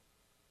is.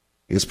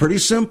 It's pretty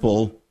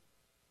simple,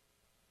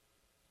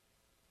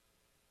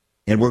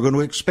 and we're going to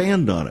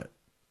expand on it.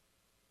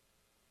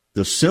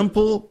 The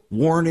simple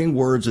warning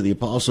words of the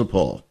Apostle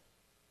Paul.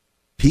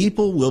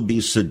 People will be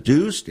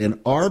seduced and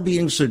are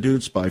being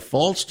seduced by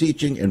false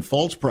teaching and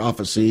false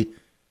prophecy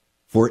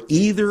for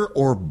either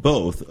or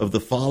both of the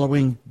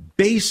following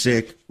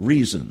basic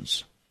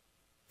reasons.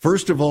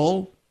 First of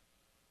all,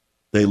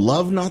 they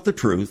love not the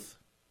truth,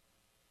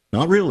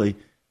 not really,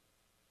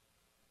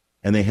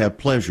 and they have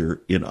pleasure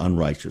in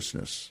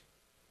unrighteousness.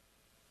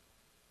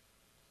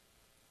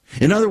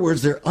 In other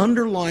words, their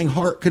underlying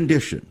heart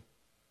condition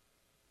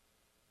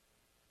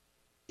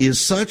is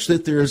such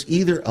that there is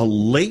either a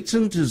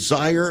latent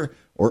desire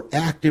or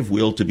active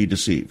will to be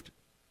deceived.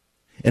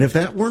 And if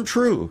that weren't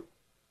true,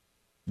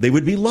 they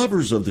would be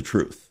lovers of the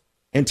truth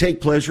and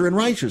take pleasure in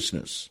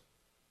righteousness.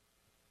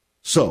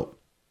 So,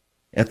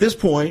 at this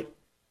point,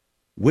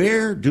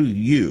 where do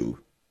you,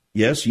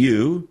 yes,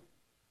 you,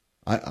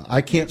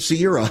 I can't see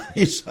your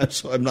eyes,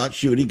 so I'm not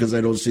shooting because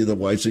I don't see the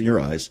whites in your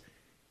eyes.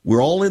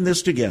 We're all in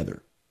this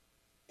together.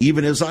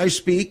 Even as I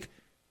speak,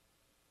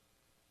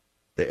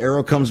 the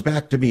arrow comes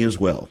back to me as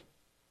well.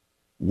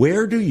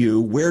 Where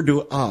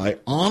do I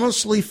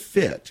honestly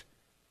fit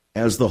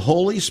as the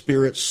Holy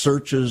Spirit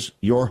searches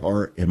your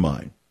heart and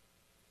mine?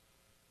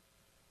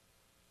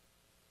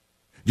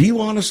 Do you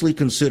honestly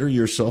consider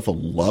yourself a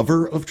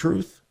lover of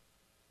truth?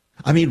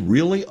 I mean,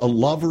 really a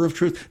lover of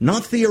truth?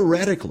 Not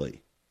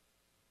theoretically,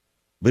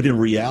 but in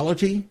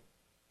reality?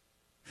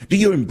 Do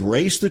you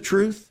embrace the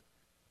truth?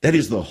 That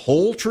is the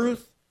whole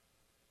truth,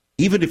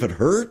 even if it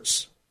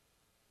hurts?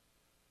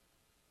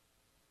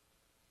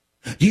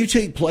 Do you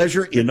take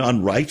pleasure in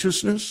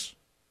unrighteousness?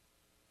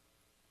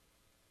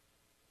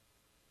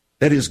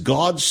 That is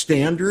God's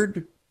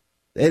standard?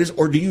 That is,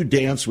 or do you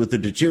dance with the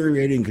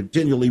deteriorating,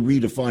 continually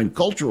redefined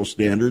cultural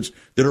standards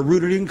that are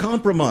rooted in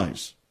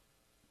compromise?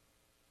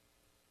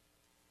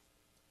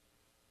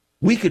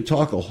 We could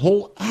talk a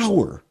whole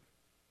hour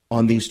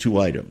on these two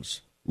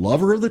items,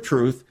 lover of the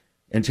truth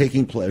and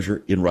taking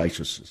pleasure in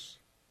righteousness.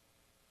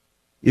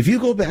 If you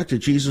go back to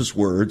Jesus'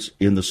 words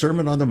in the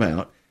Sermon on the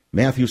Mount,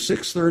 Matthew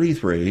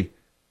 6:33,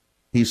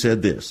 he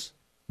said this,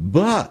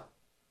 but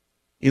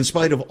in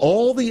spite of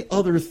all the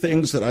other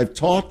things that I've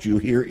taught you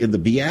here in the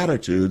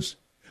Beatitudes,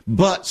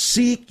 but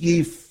seek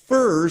ye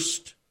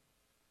first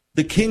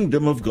the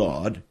kingdom of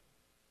God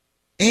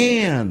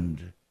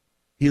and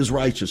his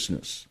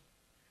righteousness.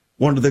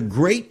 One of the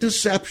great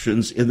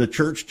deceptions in the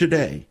church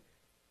today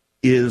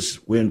is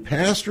when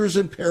pastors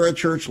and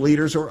parachurch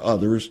leaders or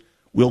others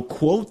will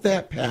quote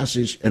that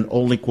passage and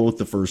only quote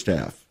the first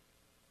half.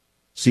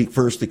 Seek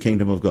first the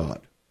kingdom of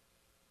God.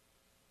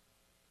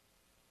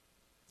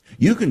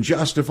 You can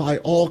justify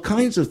all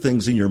kinds of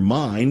things in your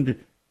mind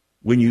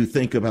when you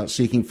think about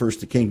seeking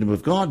first the kingdom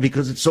of God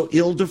because it's so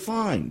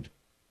ill-defined.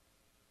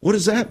 What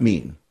does that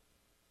mean?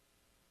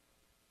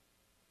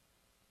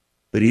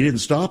 But he didn't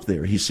stop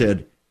there. He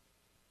said,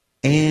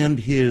 and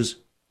his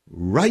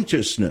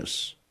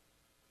righteousness.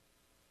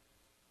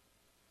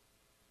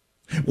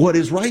 What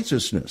is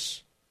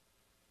righteousness?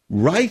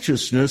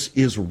 Righteousness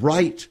is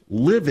right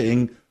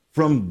living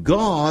from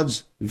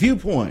God's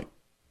viewpoint,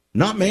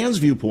 not man's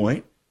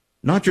viewpoint,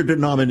 not your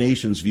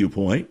denomination's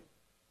viewpoint,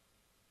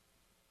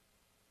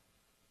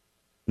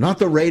 not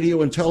the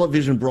radio and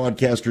television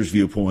broadcaster's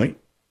viewpoint,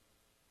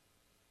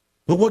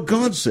 but what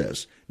God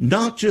says,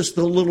 not just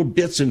the little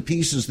bits and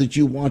pieces that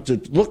you want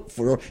to look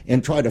for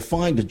and try to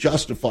find to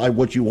justify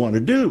what you want to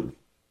do.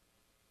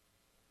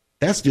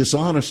 That's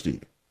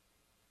dishonesty.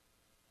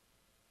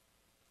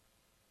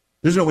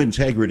 There's no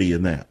integrity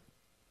in that.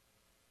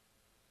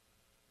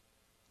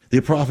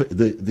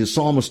 The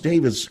psalmist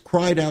David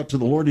cried out to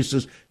the Lord. He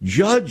says,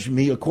 judge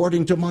me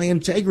according to my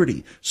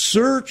integrity.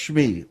 Search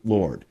me,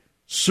 Lord.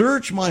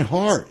 Search my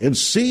heart and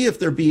see if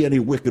there be any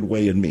wicked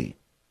way in me.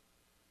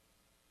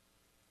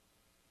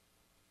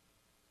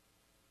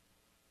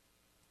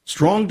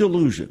 Strong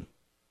delusion,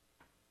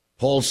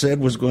 Paul said,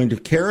 was going to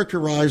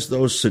characterize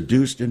those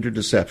seduced into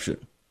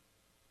deception.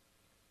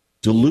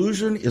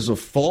 Delusion is a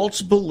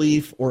false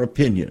belief or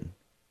opinion,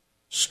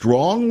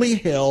 strongly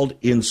held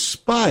in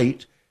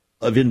spite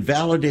of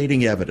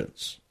invalidating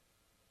evidence.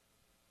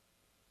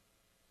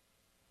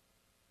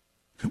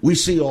 We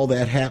see all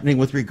that happening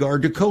with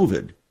regard to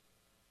COVID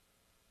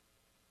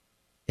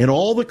and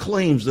all the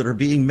claims that are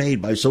being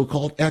made by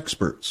so-called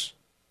experts.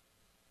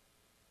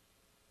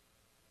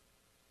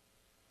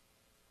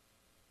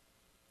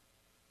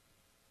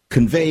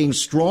 Conveying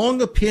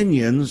strong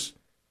opinions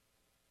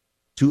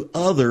to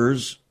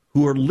others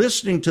who are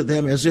listening to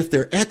them as if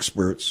they're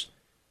experts,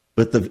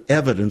 but the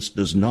evidence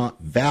does not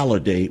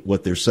validate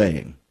what they're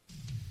saying.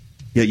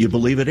 Yet you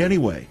believe it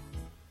anyway.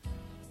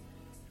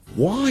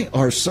 Why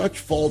are such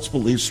false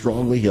beliefs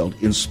strongly held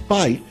in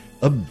spite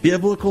of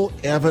biblical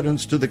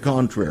evidence to the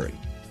contrary?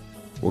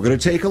 We're going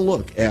to take a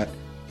look at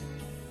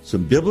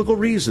some biblical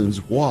reasons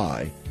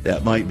why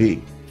that might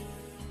be.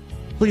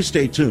 Please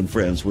stay tuned,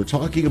 friends. We're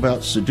talking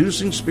about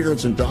seducing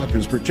spirits and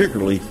doctrines,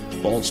 particularly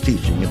false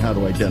teaching, and how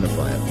to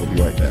identify it. We'll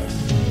be right back.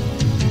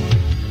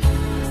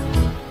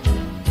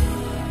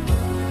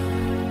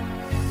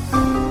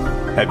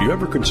 Have you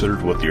ever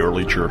considered what the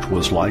early church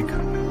was like?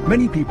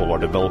 Many people are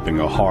developing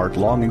a heart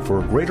longing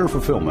for greater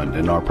fulfillment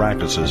in our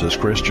practices as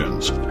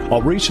Christians.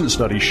 A recent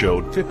study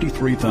showed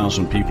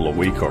 53,000 people a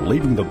week are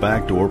leaving the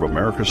back door of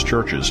America's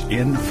churches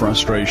in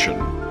frustration.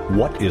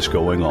 What is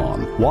going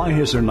on? Why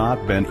has there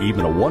not been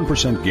even a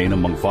 1% gain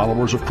among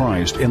followers of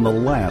Christ in the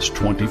last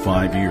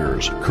 25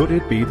 years? Could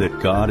it be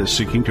that God is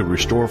seeking to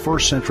restore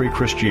first century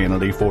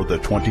Christianity for the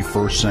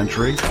 21st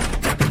century?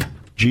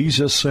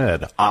 Jesus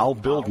said, I'll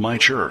build my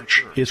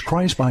church. Is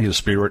Christ by his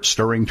Spirit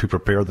stirring to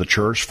prepare the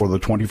church for the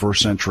 21st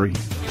century?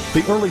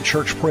 The early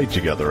church prayed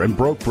together and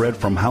broke bread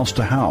from house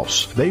to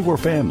house. They were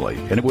family,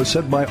 and it was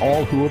said by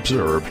all who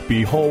observed,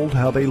 behold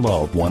how they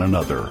love one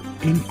another.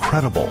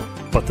 Incredible.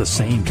 But the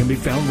same can be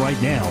found right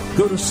now.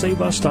 Go to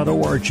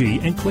saveus.org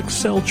and click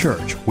Cell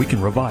Church. We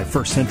can revive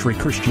first century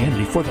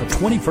Christianity for the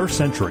 21st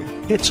century.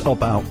 It's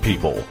about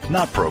people,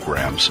 not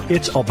programs.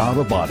 It's about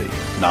a body,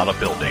 not a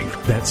building.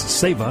 That's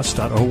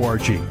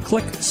saveus.org.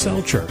 Click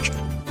Cell Church.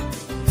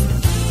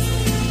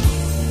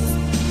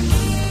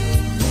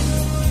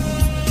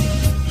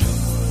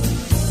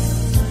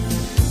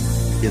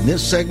 In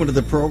this segment of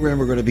the program,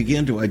 we're going to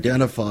begin to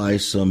identify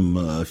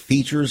some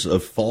features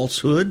of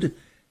falsehood.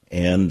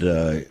 And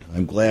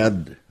I'm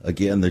glad,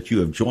 again, that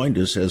you have joined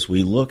us as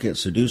we look at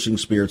seducing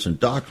spirits and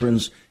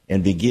doctrines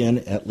and begin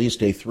at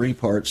least a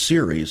 3-part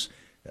series.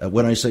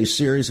 When I say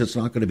series, it's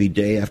not going to be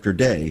day after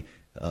day.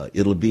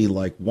 It'll be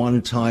like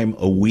one time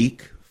a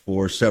week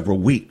for several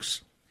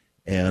weeks.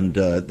 And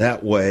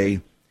that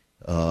way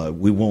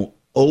we won't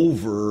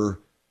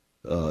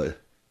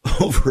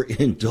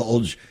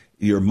overindulge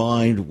your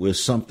mind with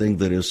something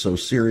that is so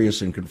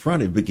serious and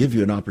confrontive, but give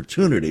you an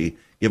opportunity,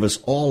 give us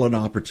all an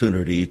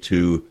opportunity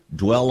to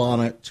dwell on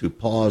it, to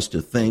pause,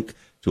 to think,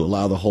 to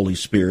allow the Holy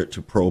Spirit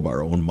to probe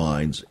our own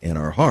minds and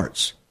our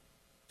hearts.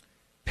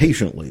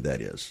 Patiently,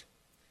 that is.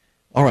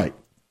 All right.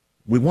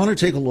 We want to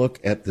take a look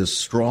at this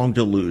strong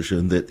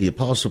delusion that the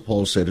Apostle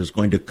Paul said is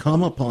going to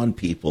come upon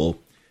people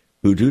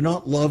who do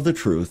not love the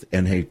truth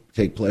and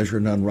take pleasure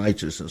in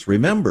unrighteousness.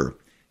 Remember,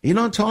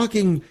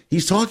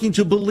 he's talking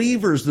to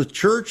believers, the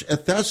church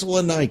at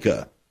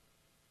Thessalonica.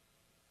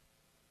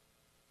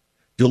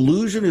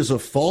 Delusion is a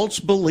false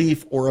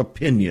belief or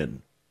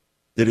opinion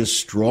that is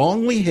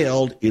strongly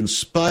held in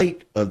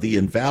spite of the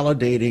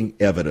invalidating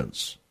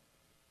evidence.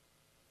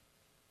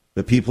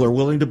 But people are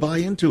willing to buy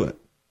into it.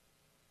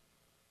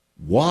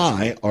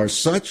 Why are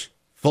such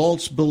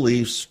false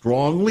beliefs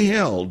strongly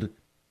held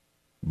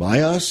by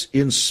us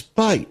in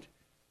spite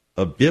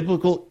of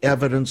biblical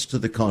evidence to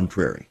the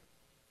contrary?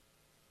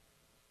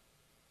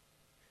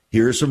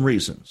 Here are some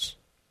reasons.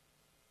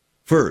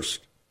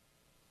 First,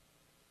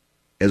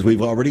 as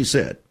we've already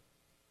said,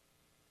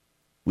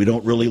 we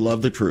don't really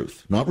love the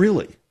truth. Not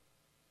really.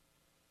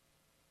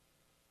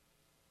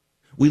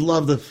 We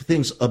love the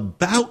things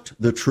about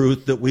the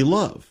truth that we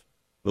love,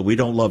 but we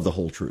don't love the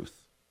whole truth.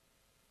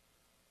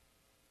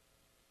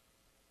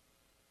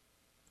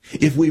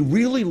 If we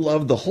really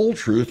loved the whole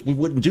truth, we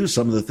wouldn't do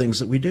some of the things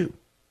that we do.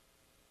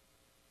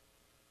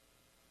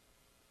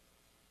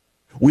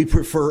 We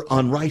prefer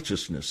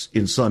unrighteousness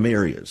in some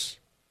areas.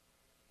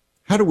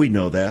 How do we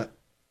know that?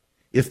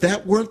 If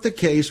that weren't the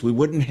case, we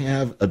wouldn't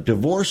have a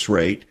divorce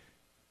rate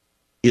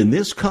in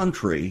this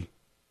country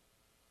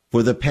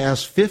for the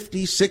past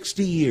 50,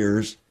 60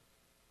 years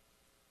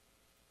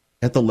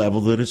at the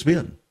level that it's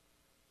been.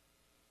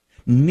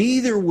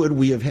 Neither would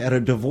we have had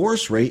a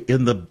divorce rate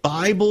in the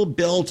Bible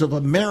Belt of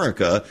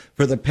America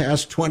for the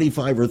past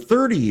 25 or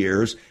 30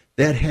 years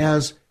that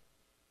has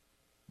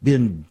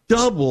been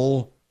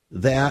double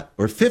that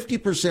or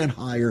 50%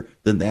 higher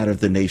than that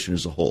of the nation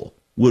as a whole.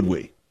 Would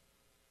we?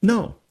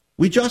 No.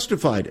 We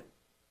justified it.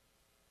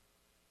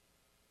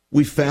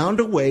 We found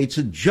a way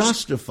to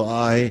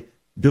justify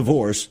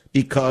divorce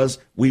because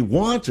we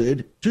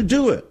wanted to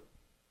do it.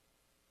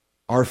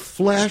 Our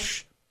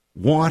flesh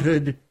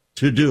wanted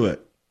to do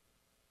it.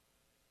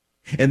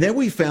 And then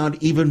we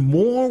found even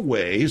more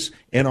ways,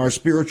 and our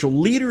spiritual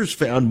leaders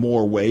found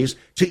more ways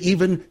to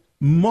even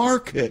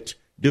market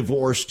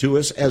divorce to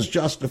us as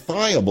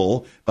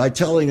justifiable by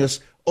telling us,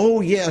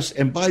 oh yes,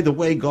 and by the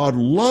way, God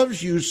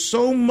loves you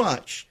so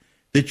much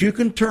that you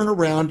can turn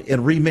around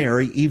and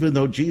remarry, even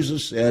though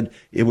Jesus said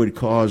it would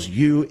cause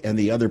you and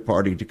the other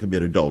party to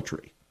commit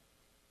adultery.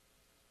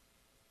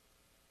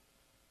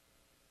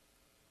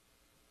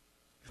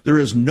 There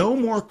is no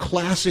more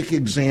classic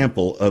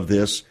example of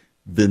this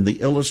than the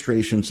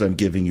illustrations I'm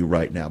giving you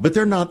right now, but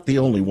they're not the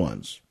only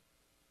ones.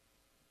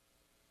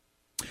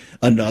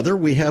 Another,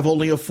 we have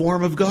only a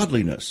form of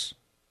godliness.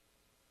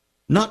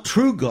 Not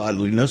true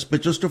godliness,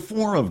 but just a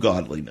form of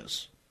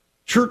godliness.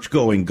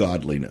 Church-going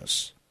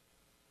godliness.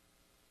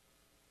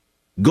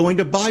 Going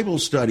to Bible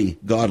study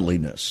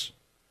godliness.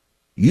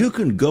 You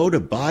can go to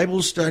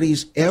Bible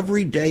studies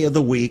every day of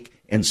the week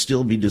and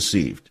still be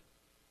deceived.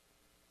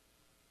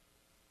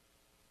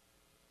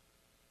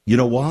 You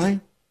know why?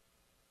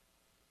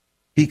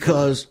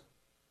 Because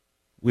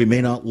we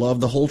may not love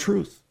the whole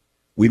truth.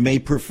 We may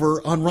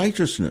prefer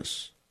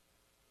unrighteousness.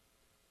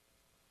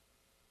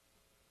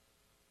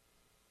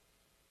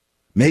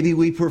 Maybe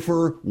we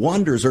prefer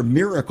wonders or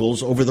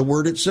miracles over the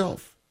word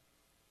itself.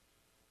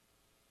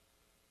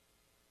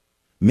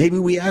 Maybe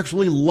we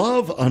actually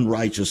love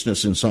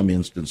unrighteousness in some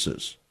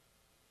instances.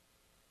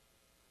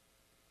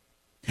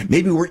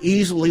 Maybe we're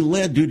easily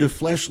led due to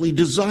fleshly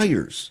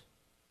desires,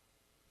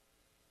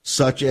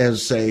 such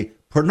as, say,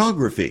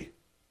 pornography.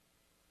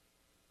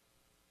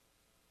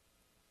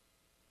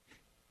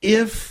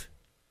 If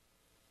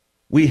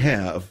we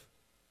have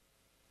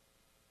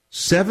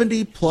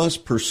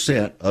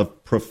 70+%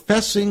 of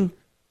professing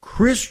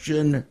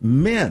Christian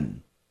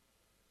men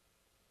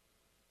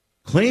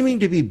claiming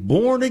to be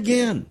born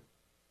again,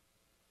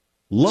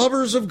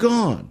 lovers of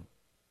God,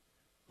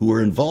 who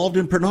are involved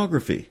in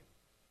pornography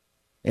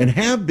and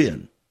have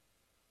been,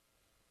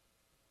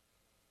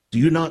 do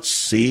you not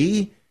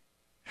see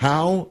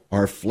how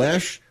our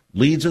flesh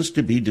leads us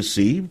to be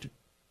deceived?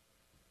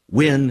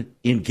 When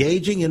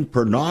engaging in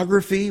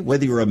pornography,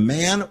 whether you're a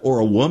man or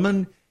a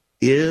woman,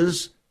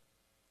 is,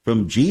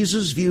 from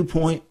Jesus'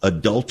 viewpoint,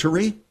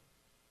 adultery.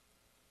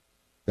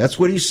 That's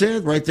what he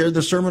said right there in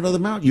the Sermon on the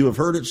Mount. You have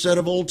heard it said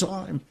of old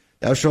time,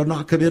 thou shalt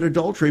not commit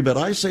adultery. But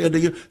I say unto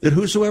you that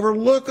whosoever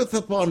looketh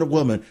upon a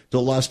woman to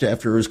lust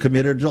after her has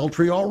committed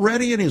adultery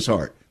already in his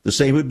heart. The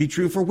same would be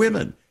true for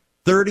women.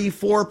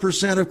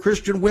 34% of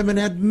Christian women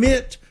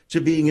admit to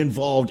being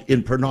involved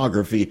in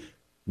pornography,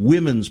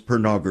 women's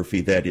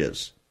pornography, that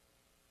is.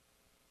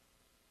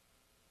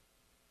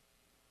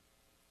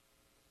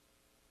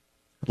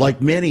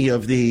 Like many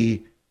of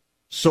the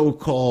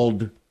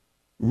so-called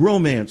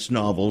romance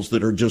novels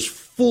that are just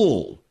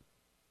full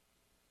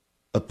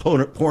of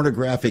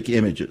pornographic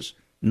images,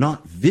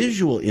 not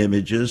visual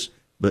images,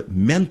 but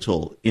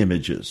mental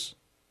images.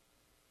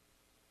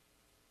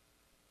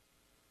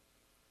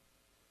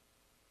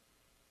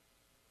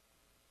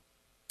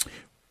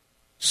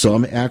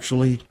 Some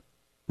actually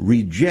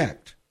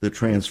reject the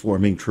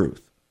transforming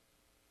truth.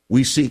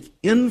 We seek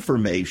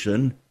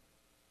information,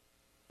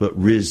 but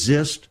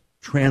resist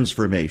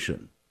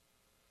transformation.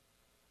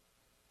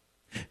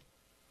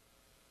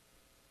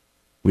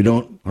 We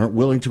aren't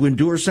willing to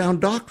endure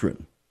sound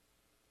doctrine,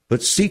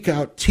 but seek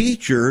out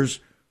teachers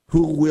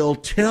who will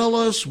tell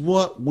us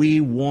what we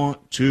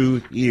want to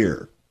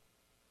hear.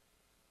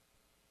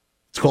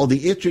 It's called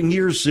the itching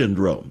ears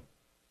syndrome.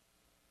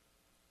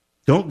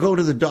 Don't go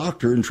to the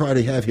doctor and try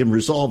to have him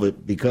resolve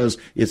it, because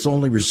it's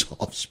only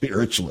resolved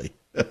spiritually.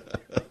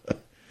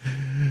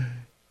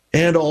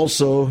 And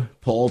also,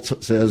 Paul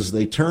says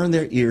they turn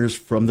their ears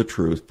from the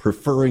truth,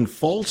 preferring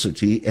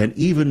falsity and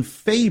even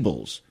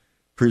fables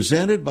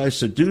presented by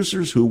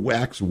seducers who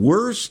wax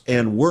worse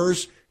and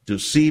worse,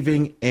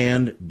 deceiving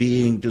and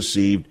being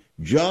deceived,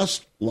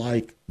 just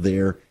like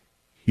their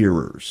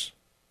hearers.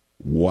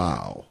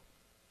 Wow.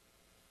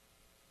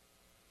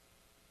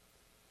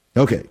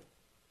 Okay.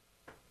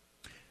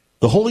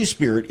 The Holy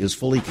Spirit is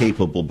fully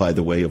capable, by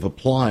the way, of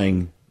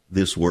applying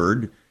this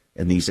word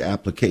and these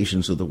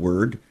applications of the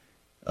word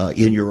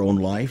in your own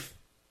life.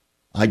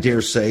 I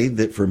dare say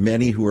that for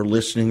many who are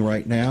listening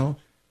right now,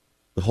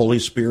 the Holy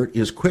Spirit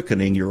is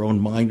quickening your own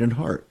mind and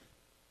heart,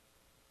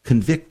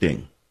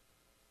 convicting,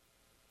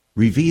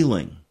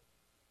 revealing,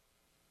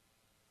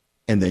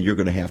 and then you're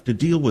going to have to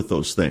deal with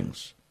those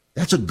things.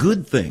 That's a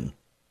good thing.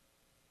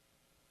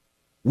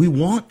 We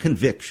want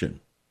conviction.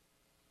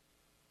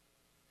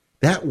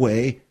 That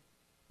way,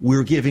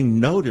 we're giving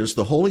notice.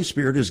 The Holy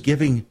Spirit is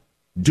giving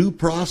due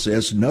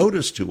process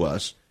notice to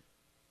us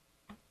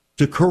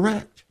to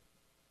correct,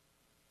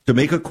 to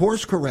make a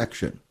course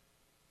correction.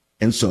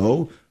 And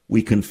so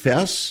we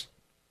confess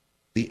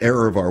the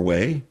error of our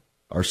way,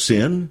 our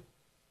sin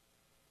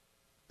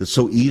that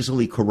so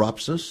easily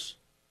corrupts us,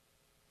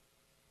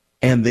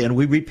 and then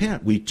we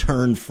repent. We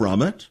turn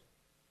from it,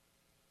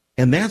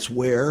 and that's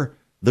where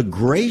the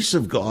grace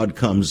of God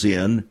comes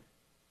in,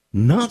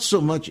 not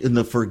so much in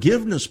the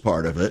forgiveness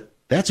part of it.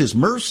 That's His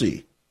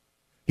mercy.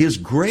 His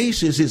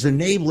grace is His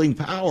enabling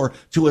power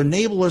to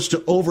enable us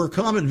to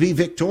overcome and be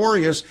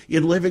victorious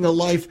in living a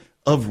life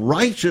of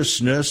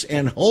righteousness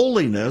and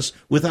holiness,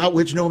 without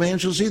which no man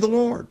shall see the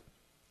Lord.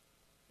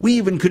 We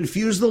even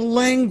confuse the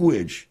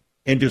language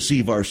and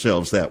deceive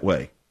ourselves that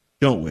way,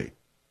 don't we?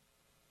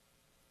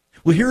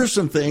 Well, here are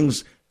some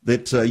things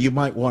that you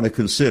might want to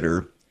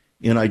consider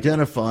in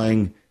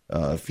identifying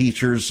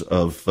features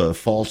of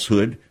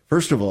falsehood.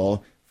 First of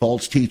all,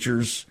 false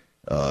teachers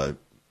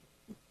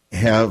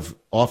have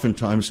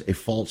oftentimes a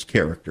false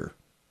character.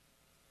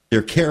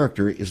 Their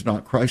character is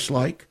not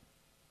Christ-like.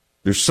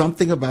 There's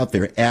something about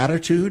their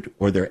attitude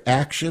or their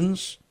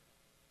actions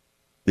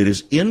that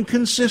is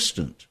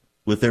inconsistent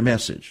with their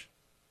message.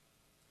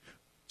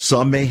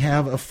 Some may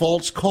have a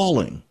false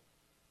calling.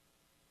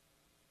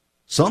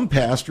 Some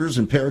pastors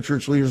and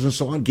parachurch leaders and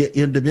so on get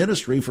into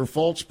ministry for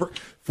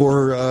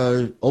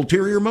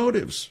ulterior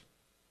motives.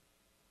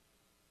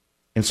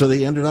 And so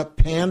they ended up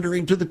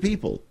pandering to the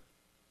people,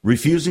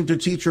 refusing to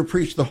teach or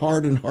preach the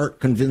hard and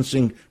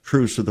heart-convincing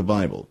truths of the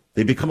Bible.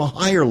 They become a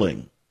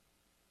hireling.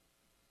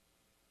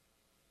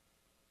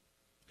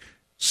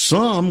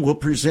 Some will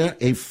present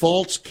a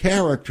false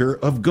character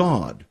of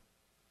God.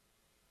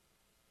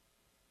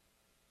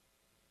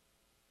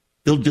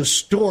 They'll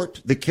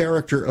distort the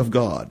character of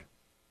God.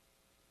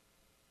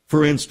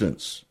 For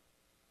instance,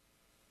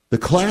 the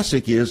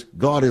classic is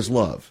God is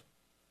love.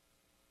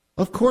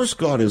 Of course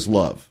God is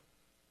love,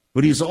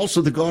 but He's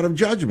also the God of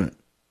judgment.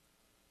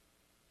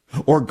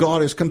 Or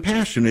God is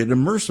compassionate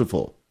and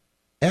merciful.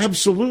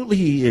 Absolutely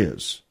He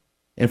is.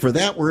 And for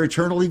that we're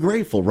eternally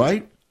grateful,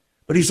 right?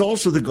 But He's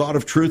also the God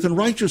of truth and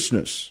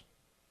righteousness.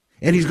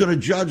 And He's going to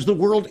judge the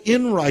world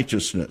in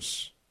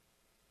righteousness.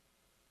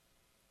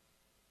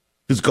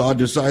 Does God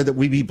desire that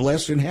we be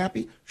blessed and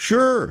happy?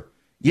 Sure.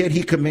 Yet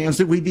He commands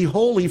that we be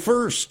holy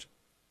first.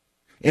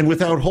 And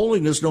without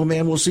holiness, no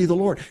man will see the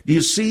Lord. Do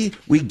you see?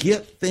 We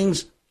get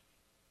things,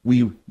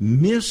 we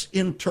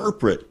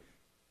misinterpret,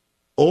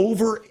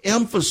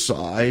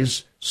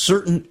 overemphasize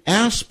certain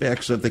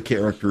aspects of the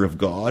character of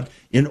God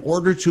in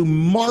order to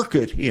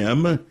market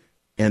Him,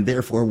 and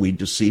therefore we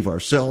deceive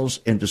ourselves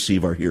and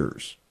deceive our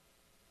hearers.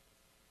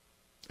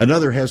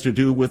 Another has to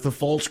do with the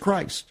false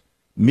Christ,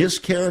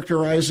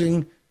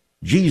 mischaracterizing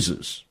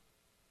Jesus.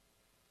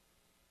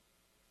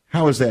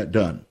 How is that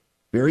done?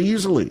 Very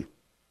easily.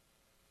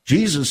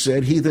 Jesus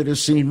said, "He that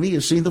has seen me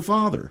has seen the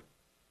Father."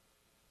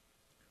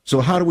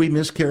 So how do we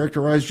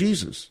mischaracterize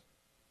Jesus?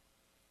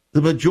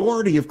 The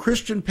majority of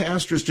Christian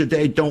pastors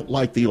today don't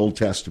like the Old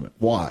Testament.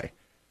 Why?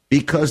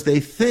 Because they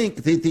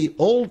think that the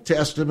Old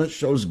Testament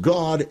shows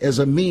God as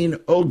a mean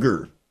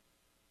ogre.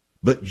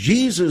 But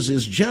Jesus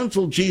is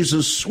gentle,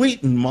 Jesus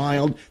sweet and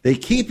mild. They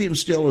keep him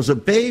still as a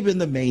babe in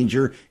the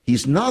manger.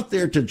 He's not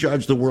there to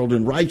judge the world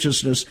in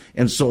righteousness,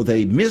 and so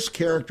they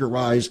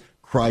mischaracterize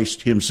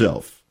Christ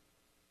himself.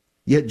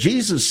 Yet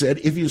Jesus said,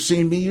 if you've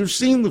seen me, you've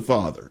seen the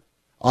Father.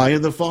 I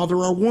and the Father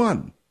are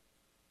one.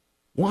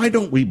 Why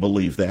don't we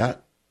believe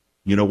that?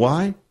 You know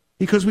why?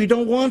 Because we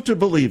don't want to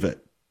believe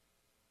it.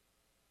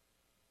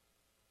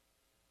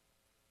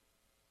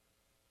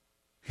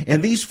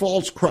 And these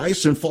false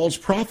Christs and false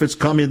prophets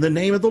come in the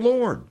name of the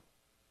Lord.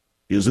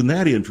 Isn't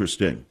that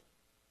interesting?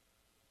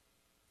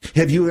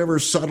 Have you ever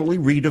subtly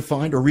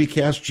redefined or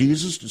recast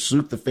Jesus to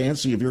suit the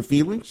fancy of your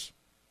feelings?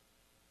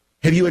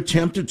 Have you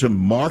attempted to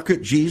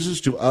market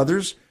Jesus to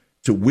others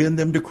to win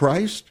them to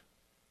Christ?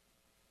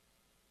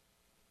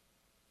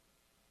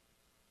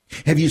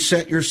 Have you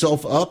set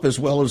yourself up, as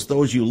well as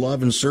those you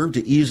love and serve,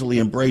 to easily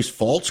embrace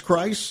false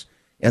Christs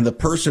and the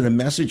person and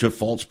message of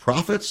false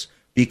prophets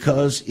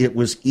because it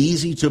was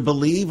easy to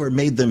believe or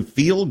made them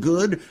feel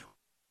good?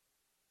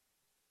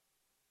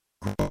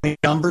 Growing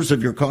numbers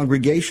of your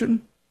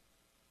congregation?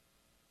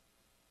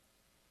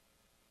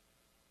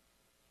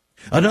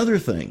 Another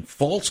thing,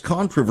 false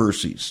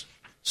controversies.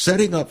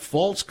 Setting up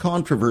false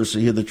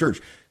controversy in the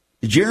church.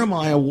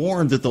 Jeremiah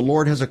warned that the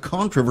Lord has a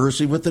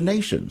controversy with the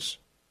nations.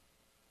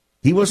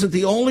 He wasn't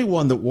the only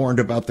one that warned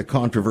about the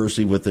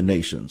controversy with the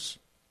nations.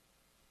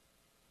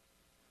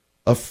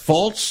 A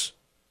false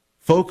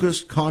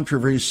focused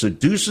controversy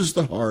seduces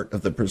the heart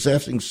of the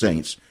professing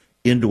saints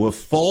into a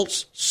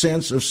false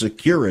sense of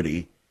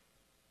security,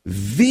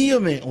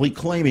 vehemently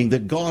claiming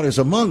that God is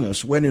among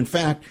us when in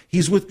fact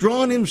he's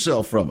withdrawn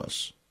himself from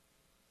us.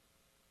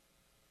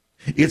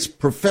 It's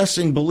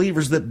professing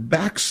believers that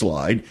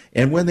backslide,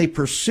 and when they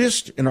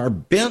persist and are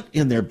bent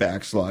in their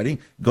backsliding,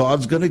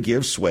 God's going to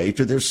give sway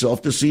to their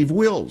self-deceived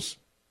wills.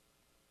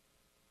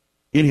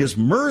 In his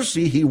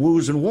mercy, he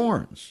woos and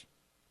warns.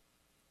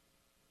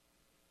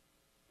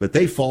 But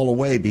they fall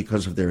away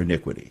because of their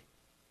iniquity.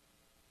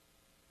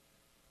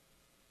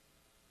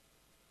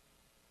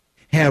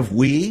 Have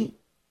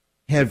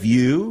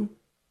you,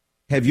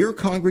 have your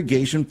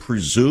congregation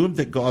presumed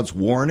that God's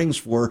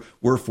warnings were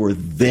for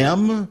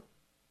them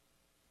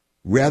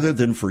rather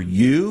than for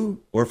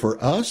you or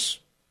for us?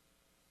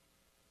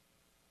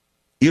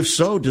 If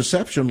so,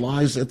 deception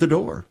lies at the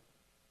door.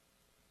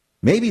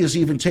 Maybe is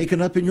even taken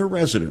up in your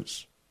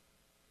residence.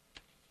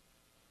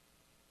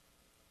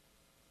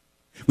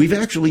 We've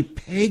actually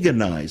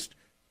paganized.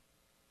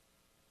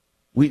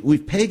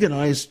 We've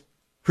paganized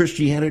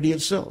Christianity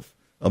itself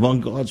among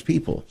God's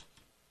people.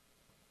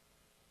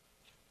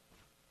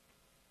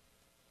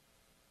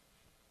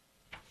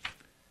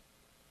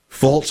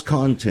 False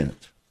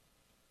content.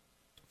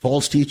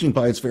 False teaching,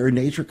 by its very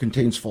nature,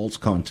 contains false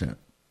content.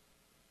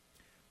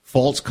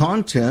 False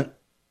content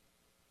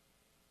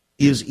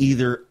is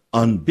either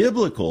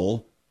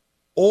unbiblical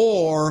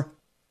or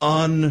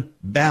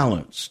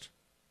unbalanced.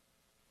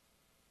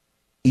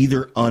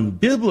 Either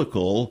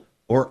unbiblical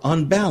or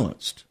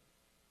unbalanced.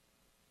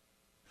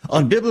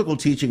 Unbiblical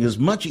teaching is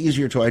much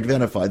easier to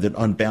identify than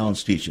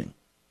unbalanced teaching.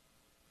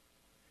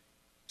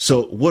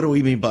 So what do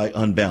we mean by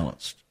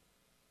unbalanced?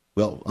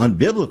 Well,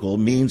 unbiblical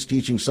means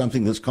teaching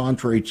something that's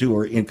contrary to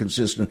or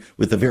inconsistent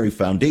with the very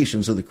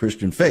foundations of the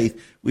Christian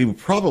faith. We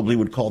probably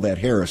would call that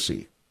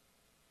heresy.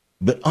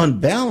 But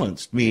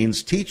unbalanced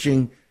means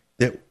teaching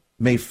that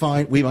we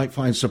might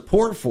find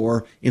support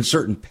for in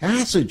certain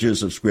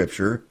passages of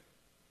Scripture,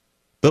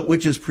 but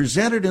which is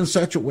presented in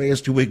such a way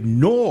as to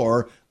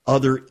ignore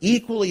other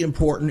equally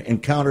important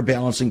and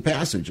counterbalancing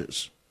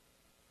passages.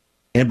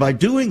 And by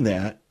doing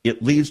that,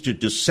 it leads to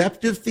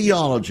deceptive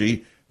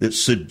theology that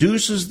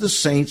seduces the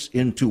saints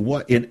into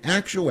what in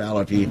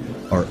actuality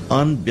are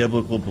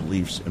unbiblical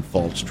beliefs and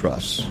false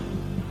trusts.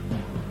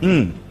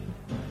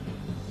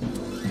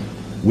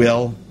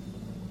 Well,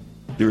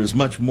 there is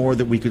much more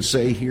that we could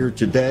say here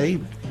today.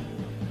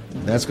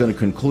 That's going to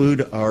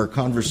conclude our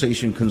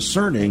conversation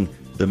concerning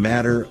the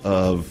matter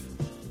of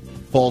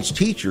false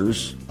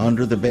teachers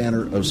under the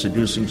banner of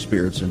seducing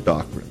spirits and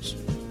doctrines.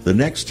 The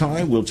next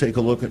time we'll take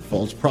a look at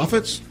false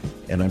prophets,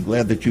 and I'm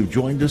glad that you've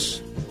joined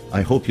us.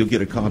 I hope you'll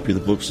get a copy of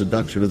the book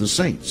Seduction of the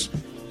Saints,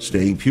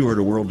 Staying Pure in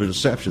a World of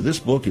Deception. This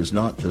book is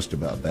not just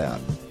about that.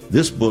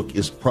 This book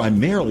is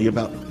primarily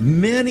about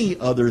many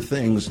other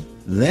things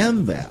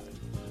than that,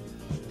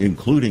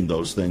 including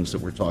those things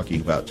that we're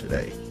talking about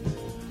today.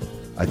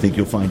 I think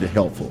you'll find it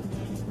helpful.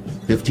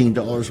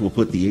 $15 will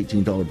put the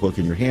 $18 book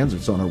in your hands.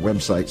 It's on our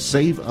website,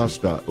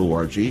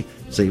 saveus.org.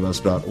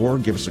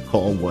 Saveus.org. Give us a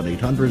call,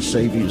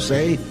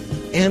 1-800-SAVE-YOU-SAY,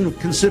 and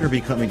consider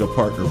becoming a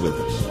partner with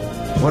us.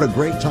 What a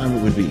great time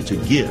it would be to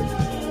give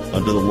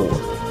unto the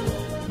Lord.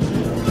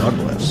 God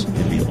bless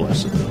and be a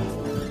blessing.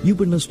 You've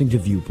been listening to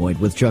Viewpoint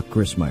with Chuck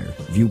Chrismeyer.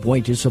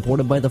 Viewpoint is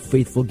supported by the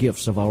faithful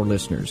gifts of our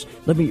listeners.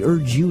 Let me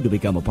urge you to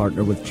become a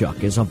partner with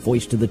Chuck as a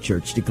voice to the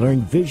church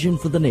declaring vision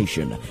for the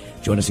nation.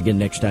 Join us again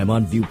next time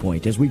on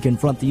Viewpoint as we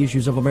confront the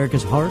issues of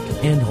America's heart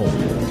and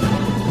home.